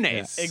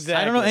cojones. Exactly.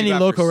 I don't know To any go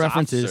after local soft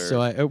references,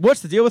 serve. so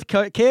what's the deal with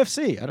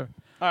KFC? I don't.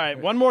 All right,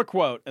 one more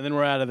quote, and then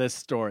we're out of this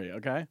story,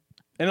 okay?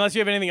 Unless you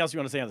have anything else you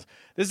want to say on this.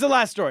 This is the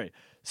last story.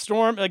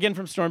 Storm, again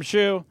from Storm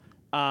Shu,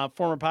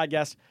 former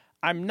podcast.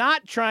 I'm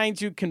not trying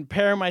to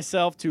compare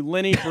myself to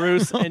Lenny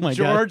Bruce and my God.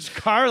 George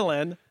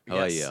Carlin.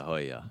 Oh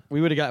yeah.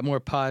 We would have got more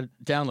pod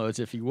downloads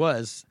if he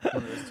was one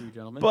of those two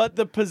gentlemen. But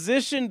the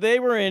position they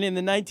were in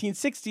the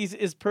 1960s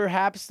is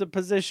perhaps the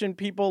position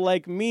people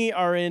like me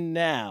are in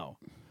now.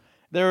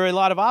 There are a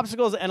lot of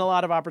obstacles and a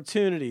lot of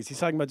opportunities. He's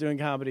talking about doing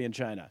comedy in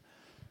China.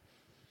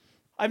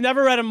 I've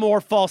never read a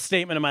more false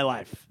statement in my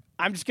life.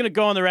 I'm just going to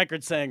go on the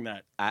record saying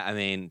that. I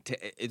mean,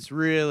 it's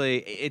really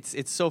it's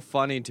so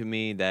funny to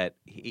me that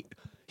he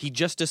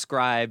just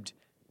described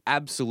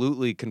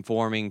absolutely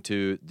conforming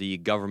to the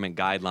government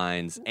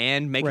guidelines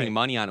and making Right.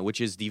 money on it,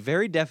 which is the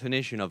very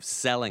definition of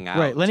selling out.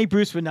 right, Lenny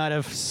Bruce would not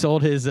have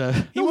sold his.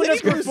 He would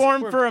have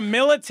performed for a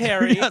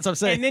military That's what I'm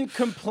saying. and then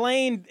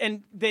complained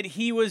and that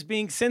he was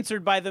being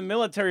censored by the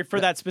military for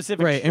that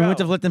specific Right, show. and wouldn't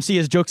have let them see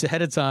his jokes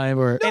ahead of time,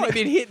 or No, I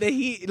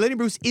mean, Lenny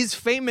Bruce is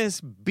famous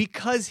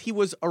because he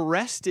was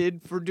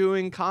arrested for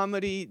doing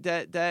comedy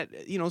that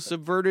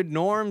subverted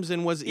norms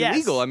and was Yes.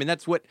 illegal. I mean,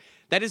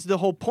 that is the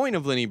whole point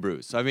of Lenny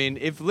Bruce. I mean,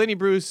 if Lenny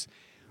Bruce,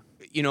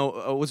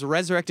 was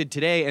resurrected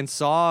today and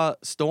saw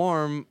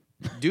Storm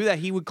do that,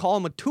 he would call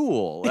him a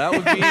tool. That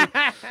would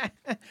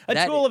be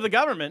a tool of the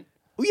government.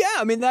 Well, yeah,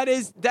 I mean that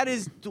is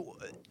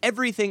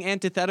everything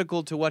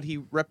antithetical to what he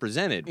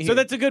represented. So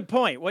that's a good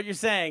point. What you're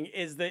saying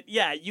is that,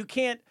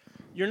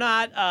 you're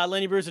not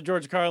Lenny Bruce or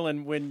George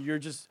Carlin when you're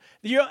just,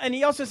 and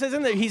he also says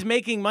in there he's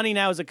making money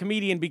now as a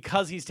comedian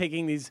because he's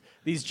taking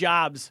these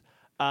jobs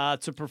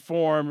to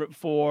perform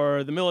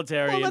for the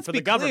military Well, and let's for be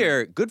the government.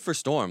 clear. Good for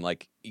Storm.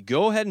 Like,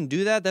 go ahead and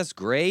do that. That's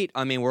great.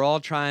 I mean, we're all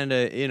trying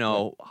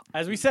to,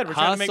 As we said, we're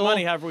trying to make hustle,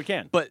 money however we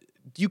can. But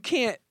you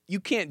can't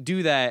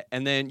do that,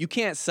 and then you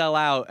can't sell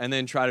out, and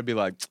then try to be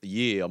like,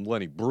 yeah, I'm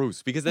Lenny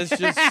Bruce, because that's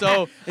just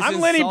so. it's I'm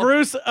Lenny insult-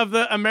 Bruce of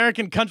the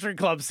American country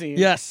club scene.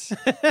 yes.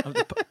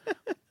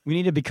 We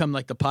need to become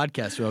like the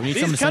podcast show. We need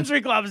These someone to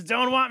country clubs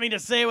don't want me to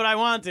say what I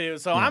want to,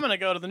 so I'm going to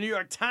go to the New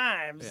York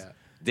Times.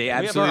 They We have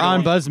our absolutely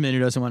on don't Buzzman who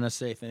doesn't want to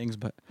say things,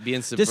 but being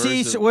does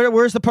subversive. he?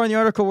 Where's the part in the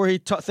article where he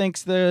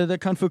thanks the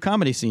kung fu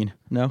comedy scene?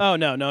 No. Oh,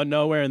 no,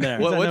 nowhere in there.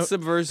 What's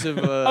subversive?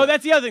 Oh,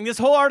 that's the other thing. This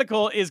whole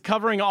article is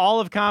covering all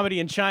of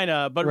comedy in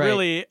China, but Right.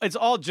 really, it's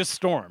all just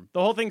Storm.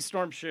 The whole thing's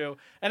Storm Shu.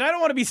 And I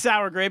don't want to be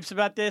sour grapes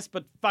about this,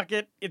 but fuck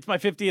it. It's my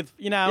 50th,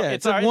 Yeah,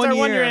 it's our 1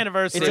 year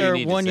anniversary. It's So you our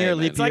need to 1 say year it,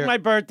 leap man. It's like year. my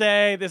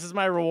birthday. This is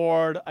my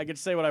reward. I get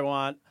to say what I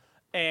want.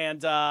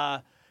 And,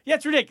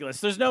 it's ridiculous.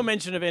 There's no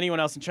mention of anyone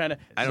else in China.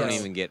 I don't So-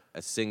 even get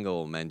a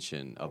single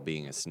mention of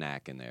being a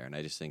snack in there, and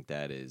I just think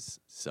that is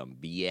some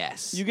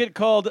BS. You get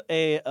called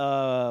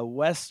a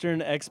Western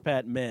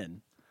expat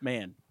man.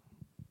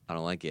 I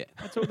don't like it.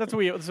 That's what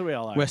we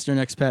all are. Western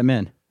expat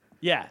men.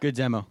 Yeah. Good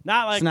demo.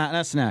 Not like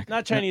not snack.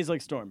 not Chinese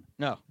like Storm.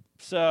 No.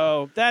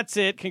 So that's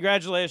it.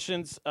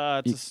 Congratulations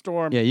to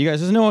Storm. Yeah, you guys.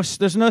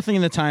 There's nothing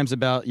in the Times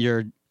about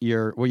your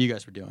what you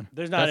guys were doing.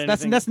 There's not that's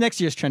anything. that's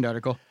next year's trend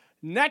article.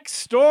 Next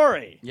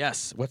story.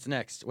 Yes. What's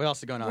next? What else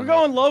is going on? We're here?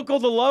 going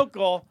local to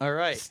local. All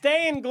right.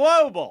 Staying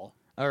global.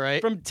 All right.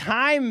 From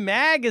Time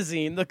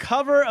Magazine. The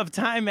cover of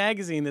Time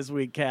Magazine this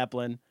week,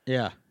 Kaplan,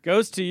 yeah.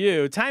 goes to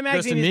you. Time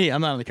Goes to Magazine. me.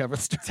 I'm not on the cover of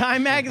the story.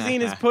 Time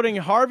Magazine is putting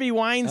Harvey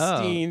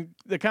Weinstein,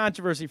 Oh. the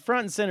controversy,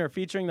 front and center,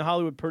 featuring the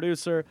Hollywood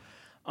producer.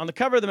 On the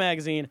cover of the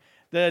magazine,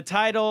 the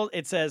title,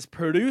 it says,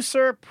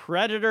 Producer,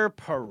 Predator,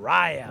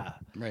 Pariah.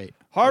 Right.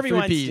 Harvey Three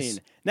Weinstein. Ps.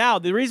 Now,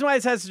 the reason why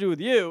this has to do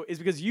with you is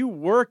because you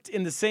worked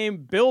in the same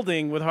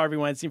building with Harvey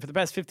Weinstein for the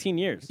past 15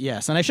 years.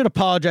 Yes, and I should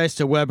apologize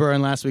to Weber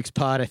on last week's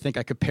pod. I think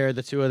I compared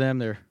the two of them.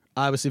 They're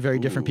obviously very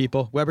different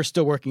people. Weber's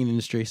still working in the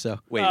industry, so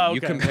Wait, Oh, you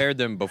okay. compared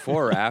them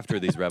before or after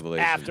these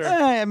revelations? After.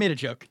 I made a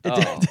joke. It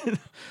Oh. did.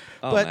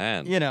 Oh, but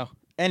man.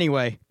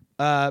 Anyway,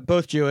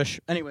 both Jewish.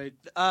 Anyway,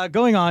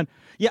 going on.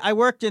 Yeah, I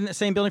worked in the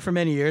same building for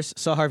many years.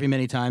 Saw Harvey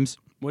many times.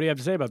 What do you have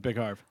to say about Big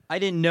Harv? I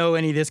didn't know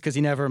any of this because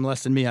he never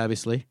molested me,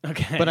 obviously.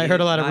 Okay. But I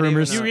heard a lot of Not even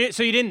rumors.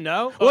 So you didn't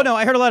know? Well, no,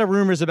 I heard a lot of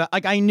rumors about.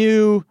 Like I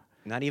knew.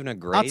 Not even a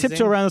grazing. I'll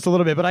tiptoe around this a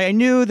little bit, but I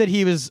knew that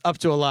he was up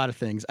to a lot of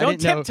things. I Don't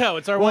didn't know. tiptoe.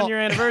 It's our Well, 1-year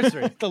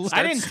anniversary.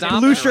 I didn't stop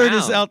Blue it shirt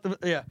is around. out.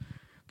 Yeah,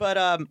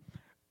 but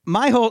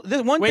my whole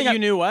this one Wait, thing. you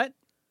knew what?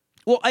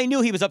 Well, I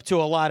knew he was up to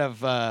a lot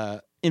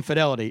of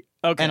infidelity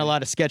Okay. and a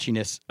lot of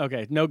sketchiness.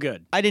 Okay, no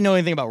good. I didn't know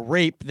anything about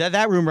rape.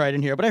 That rumor I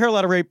didn't hear, but I heard a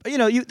lot of rape. You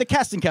know, the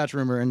casting couch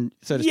rumor, and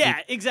so to Yeah,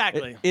 speak,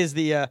 exactly. is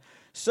the.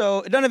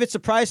 So none of it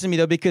surprises me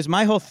though, because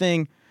my whole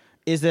thing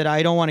is that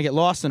I don't want to get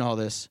lost in all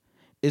this.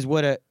 Is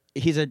what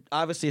he's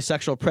obviously a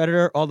sexual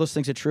predator. All those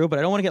things are true, but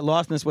I don't want to get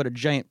lost in this. What a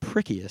giant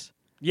prick he is,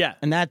 Yeah.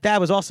 and that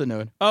was also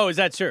known. Oh, is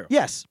that true?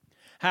 Yes.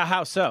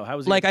 How so? How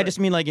was he Like I a prick? just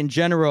mean like in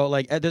general,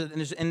 like and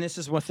this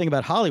is one thing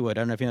about Hollywood.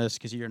 I don't know if you know this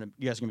because you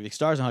guys are gonna be big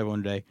stars in Hollywood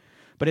one day,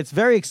 but it's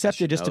very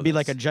accepted just to know be this.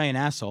 like a giant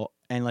asshole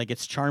and like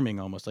it's charming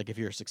almost like if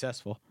you're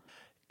successful.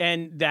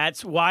 And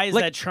that's why is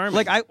Like, that charming?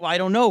 Like I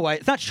don't know why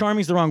it's not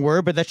charming is the wrong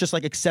word, but that's just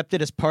like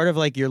accepted as part of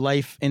like your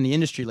life in the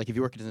industry. Like if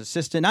you work as an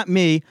assistant, not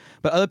me,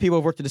 but other people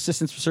have worked as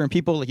assistants for certain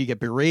people. Like you get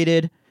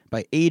berated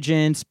by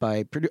agents,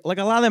 by like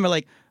a lot of them are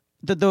like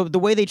the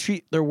way they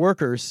treat their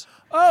workers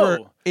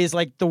is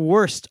like the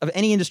worst of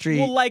any industry.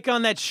 well, like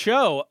on that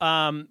show,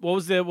 what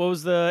was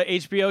the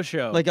HBO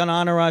show? Like on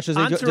Entourage, do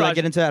they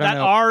get into that? I don't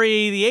know.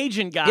 Ari, the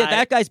agent guy. Yeah,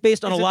 that guy's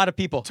based on a is a lot of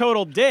people.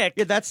 total dick.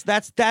 Yeah, that's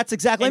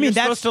exactly. And I mean, you're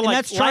that's supposed to, like,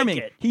 that's charming.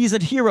 like it. He's a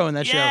hero in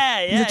that show.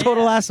 Yeah, He's yeah, a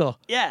total yeah. asshole.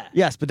 Yeah.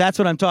 Yes, but that's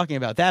what I'm talking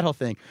about. That whole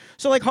thing.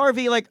 So like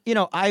Harvey, like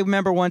I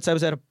remember once I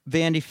was at a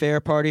Vanity Fair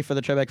party for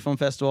the Tribeca Film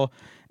Festival,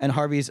 and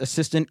Harvey's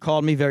assistant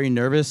called me very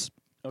nervous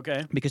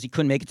Okay. because he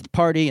couldn't make it to the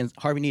party, and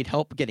Harvey needed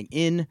help getting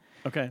in.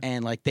 Okay.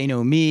 And like they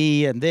know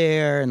me and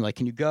there, and like,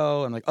 can you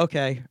go? I'm like,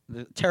 okay,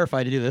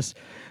 terrified to do this.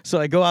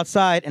 So I go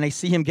outside and I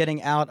see him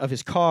getting out of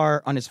his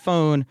car on his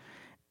phone,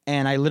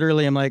 and I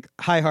literally am like,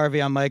 "Hi,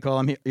 Harvey, I'm Michael.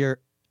 I'm here,"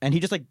 and he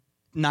just like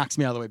knocks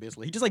me out of the way.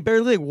 Basically, he just like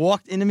barely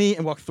walked into me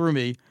and walked through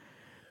me,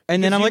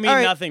 and then I'm you like, mean "All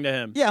right." nothing to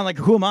him. Yeah, I'm like,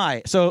 who am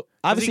I? So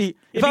obviously,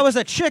 if I was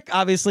a chick,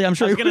 obviously, I'm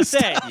sure I was he gonna would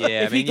say, stop. Yeah, I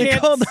if he mean, you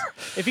can't, called-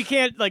 if he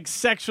can't like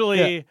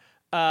sexually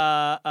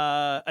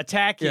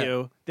attack Yeah.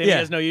 you, then Yeah. he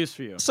has no use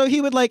for you. So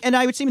he would like, and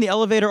I would see him in the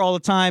elevator all the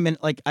time, and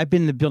like I've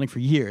been in the building for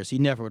years. He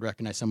never would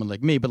recognize someone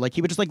like me, but like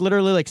he would just like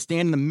literally like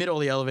stand in the middle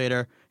of the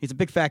elevator. He's a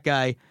big fat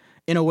guy,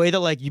 in a way that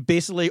like you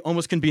basically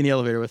almost couldn't be in the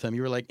elevator with him.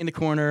 You were like in the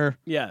corner,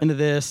 Yeah. into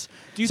this.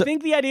 Do you So-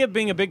 think the idea of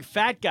being a big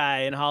fat guy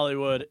in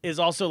Hollywood is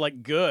also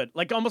like good,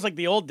 like almost like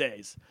the old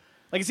days?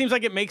 Like it seems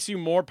like it makes you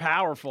more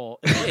powerful.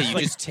 Yeah, you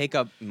just take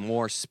up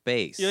more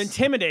space. You're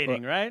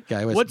intimidating, right?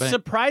 Guy was- What's but-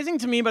 surprising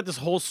to me about this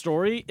whole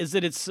story is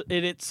that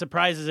it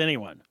surprises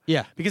anyone.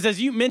 Yeah. Because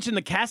as you mentioned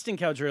the casting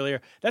couch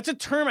earlier, that's a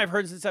term I've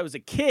heard since I was a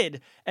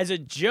kid as a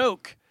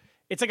joke.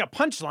 It's like a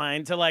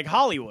punchline to like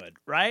Hollywood,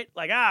 right?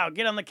 Like,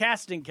 get on the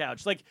casting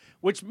couch. Like,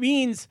 which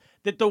means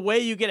that the way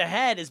you get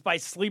ahead is by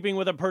sleeping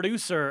with a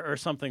producer or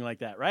something like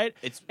that, right?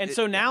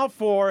 So now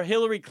for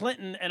Hillary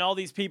Clinton and all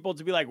these people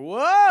to be like,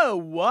 whoa,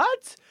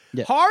 what?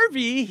 Yeah.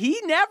 Harvey, he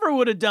never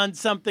would have done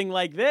something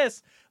like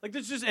this. Like,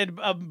 there's just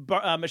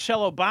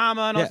Michelle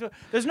Obama and all Yeah. this.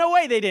 There's no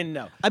way they didn't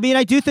know. I mean,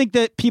 I do think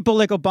that people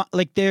like Obama,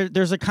 like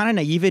there's a kind of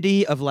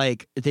naivety of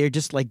like they're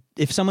just like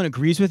if someone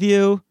agrees with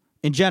you.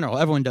 In general,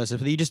 everyone does it,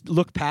 but you just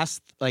look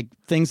past like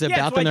things Yeah, about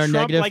that's why them that are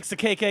Trump negative. likes the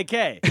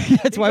KKK.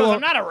 That's He why. goes, Well,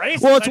 I'm not a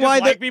racist. Well, it's I why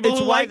just like people it's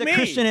who why like the me.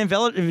 Christian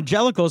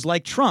evangelicals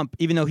like Trump,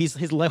 even though his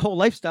whole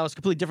lifestyle is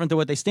completely different than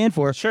what they stand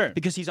for. Sure.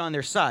 Because he's on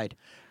their side.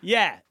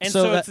 Yeah, and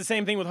So so that- it's the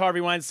same thing with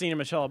Harvey Weinstein and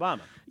Michelle Obama.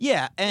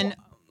 Yeah, and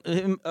I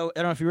don't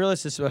know if you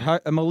realize this,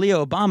 but Malia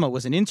Obama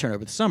was an intern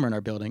over the summer in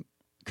our building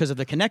because of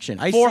the connection.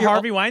 I For see her all-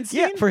 Harvey Weinstein?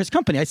 Yeah, for his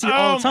company. I see her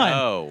all the time.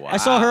 Oh, I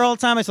saw her wow. all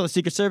the time. I saw the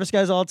Secret Service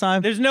guys all the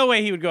time. There's no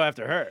way he would go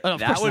after her. Oh, of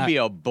That course would not. be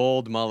a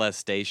bold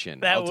molestation.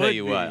 That I'll tell would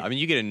you be. what. I mean,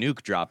 you get a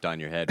nuke dropped on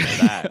your head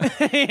for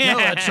that.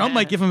 No, Trump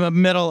might give him a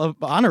Medal of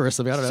Honor or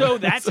something. I don't know. So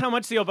that's how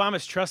much the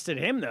Obamas trusted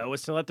him, though,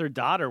 was to let their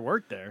daughter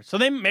work there. So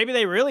maybe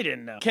they really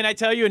didn't know. Can I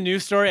tell you a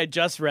news story I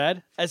just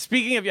read?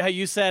 Speaking of how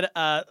you said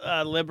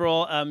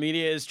liberal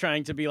media is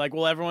trying to be like,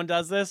 well, everyone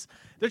does this.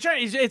 They're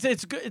trying.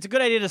 It's a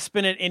good idea to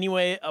spin it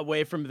anyway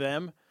away from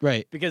them,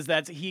 right. because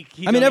that's he.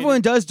 I mean, everyone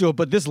does do it,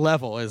 but this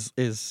level is.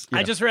 I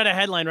know. just read a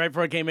headline right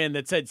before I came in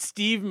that said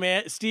Steve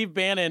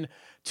Bannon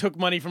took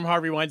money from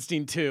Harvey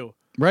Weinstein too.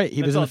 Right,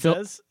 he That's was in all the it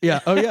film. says? Yeah.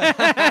 Oh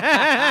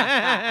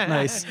yeah.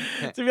 Nice.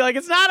 To be like,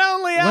 it's not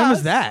only us. When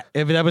was that?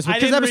 If that was I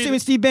because didn't that was read when it.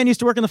 Steve Bannon used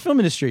to work in the film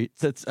industry.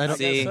 That's I don't.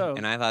 See, so.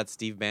 and I thought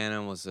Steve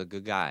Bannon was a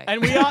good guy.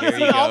 And we all, Here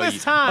you all go, this you-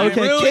 time.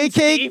 Okay, ruined KK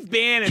Steve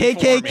Bannon for me.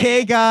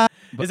 KKK guy.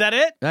 Is that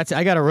it? That's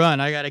I gotta run.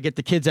 I gotta get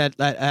the kids at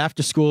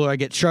after school, or I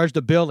get charged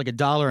a bill like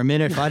 $1 a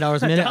minute,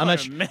 $5 a minute. I'm $1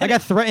 not. a minute. I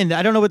got threatened.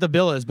 I don't know what the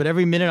bill is, but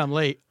every minute I'm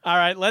late. All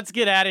right, let's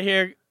get out of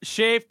here.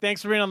 Schaefer,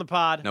 thanks for being on the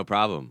pod. No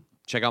problem.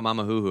 Check out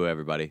Mama Hoo Hoo,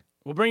 everybody.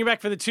 We'll bring you back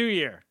for the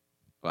 2-year.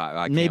 Well,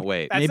 I Maybe- can't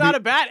wait. That's Maybe- not a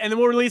bad. And then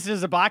we'll release it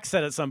as a box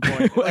set at some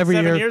point. like Every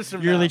 7 year, years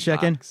from yearly now.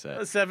 check-in. Box set.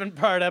 A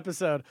 7-part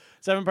episode,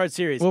 7-part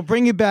series. We'll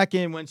bring you back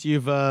in once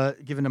you've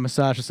given a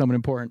massage to someone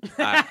important.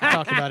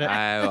 Talk about it.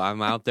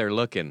 I'm out there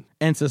looking.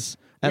 Ensis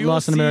at we will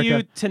Lost in see America.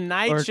 you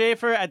tonight, Or-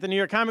 Schaefer, at the New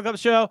York Comic Club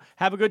show.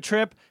 Have a good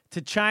trip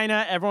to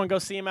China. Everyone go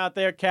see him out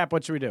there. Cap,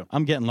 what should we do?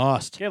 I'm getting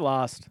lost. Get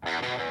lost.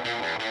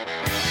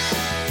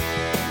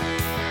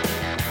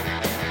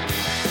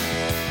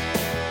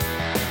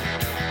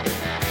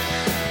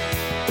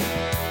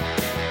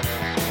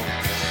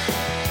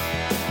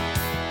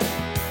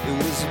 It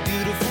was a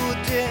beautiful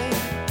day,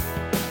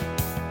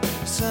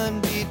 sun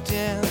beat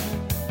down.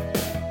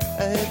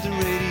 I had the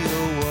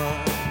radio on,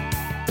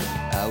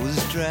 I was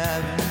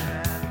driving.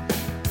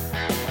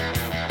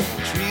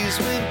 Trees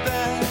went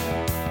by,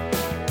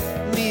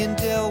 me and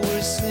Del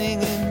were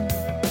singing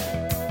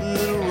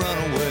Little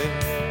Runaway.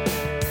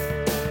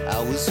 I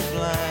was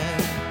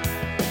flying,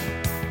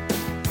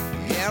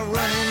 yeah,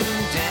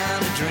 running down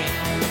a dream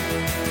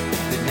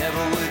that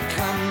never would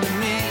come to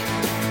me.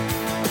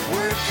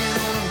 Working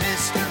on a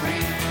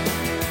mystery,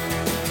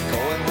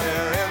 going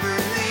wherever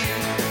it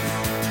leads,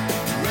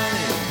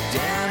 running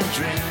down a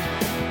dream.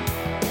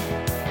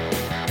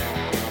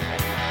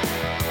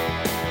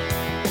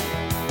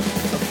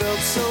 I felt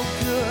so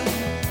good,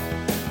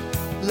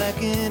 like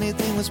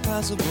anything was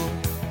possible.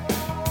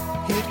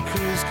 Hit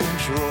cruise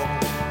control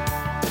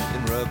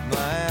and rubbed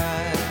my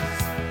eyes.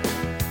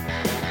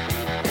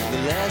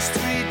 The last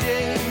 3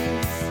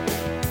 days,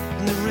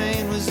 and the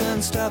rain was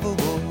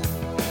unstoppable.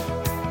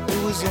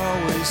 It was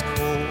always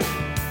cold,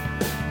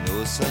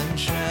 no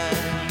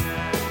sunshine.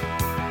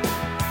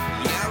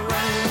 Yeah,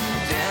 running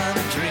down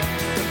a dream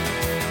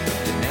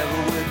that never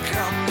would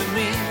come to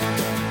me.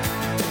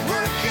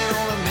 Working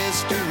on a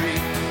mystery,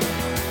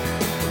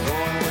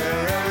 going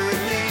wherever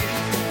it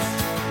leads.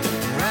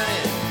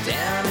 Running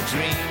down a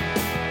dream.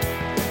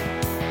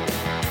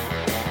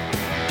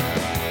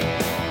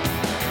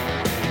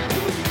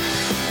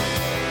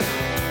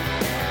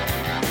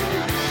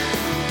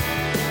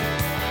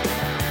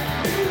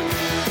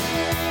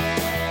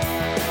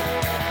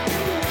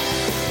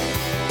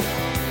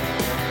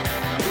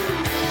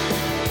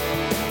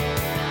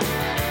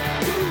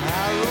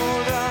 I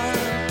rolled on,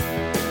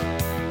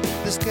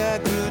 the sky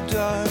grew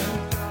dark.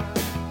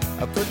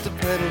 I put the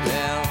pedal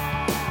down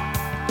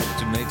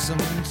to make some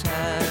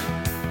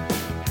time.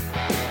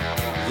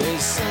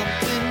 There's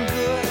something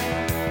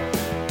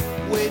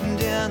good waiting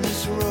down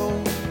this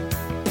road.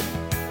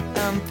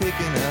 I'm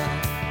picking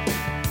up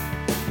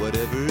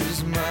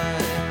whatever's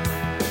mine.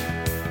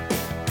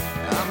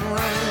 I'm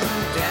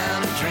running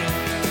down a dream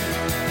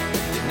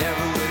that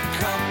never would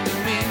come to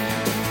me.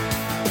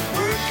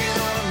 Working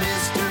on a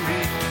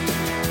mystery,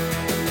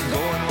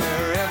 going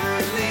wherever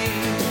it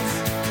leads.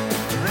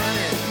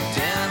 Running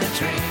down a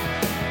dream.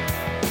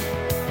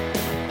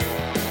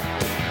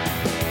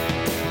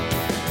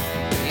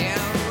 Yeah,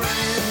 I'm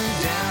running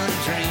down a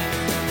dream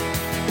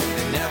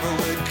that never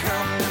would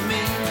come to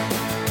me.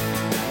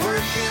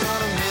 Working on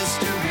a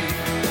mystery,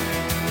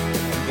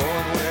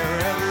 going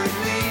wherever it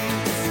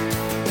leads.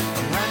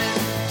 I'm running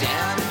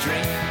down a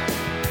dream.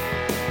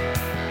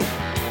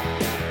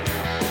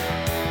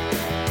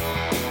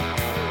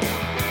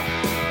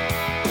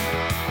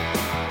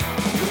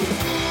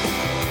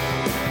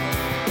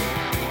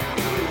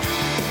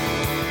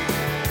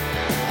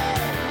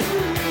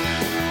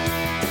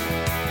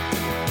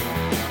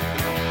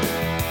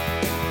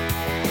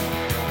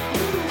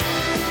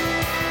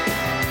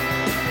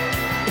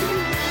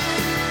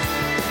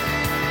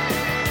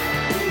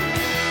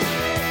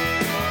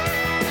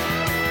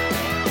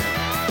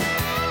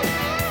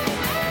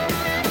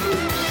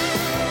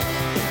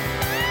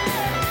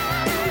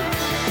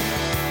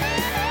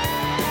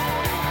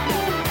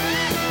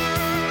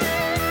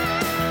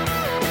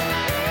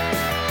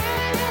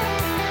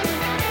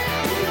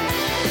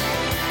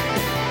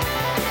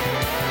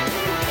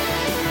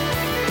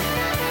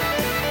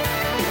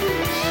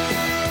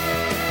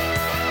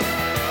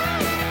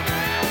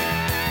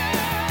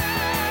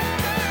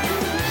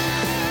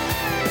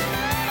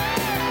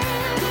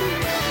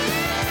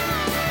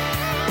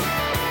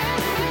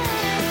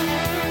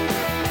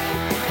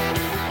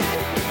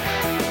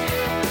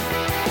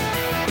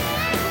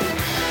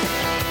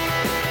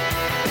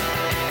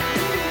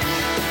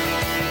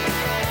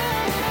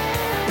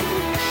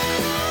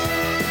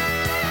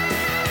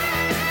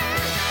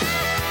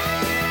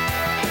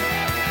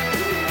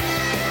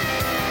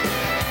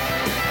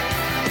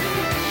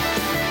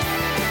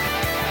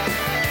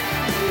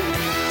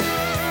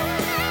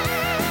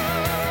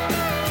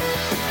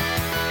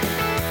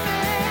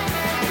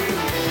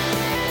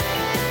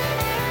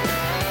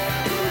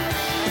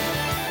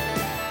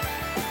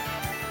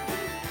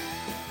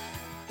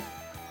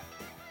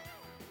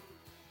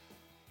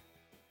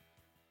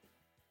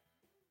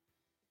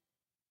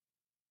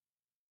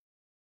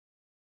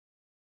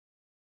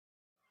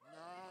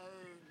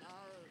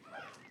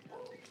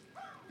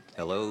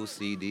 Hello,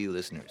 CD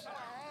listeners.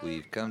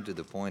 We've come to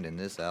the point in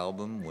this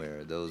album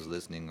where those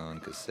listening on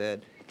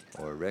cassette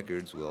or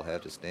records will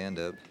have to stand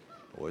up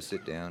or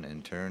sit down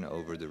and turn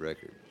over the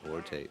record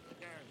or tape.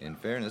 In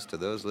fairness to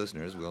those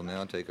listeners, we'll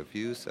now take a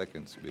few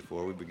seconds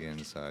before we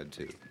begin side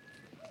 2.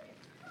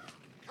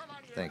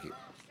 Thank you.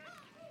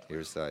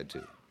 Here's side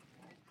 2.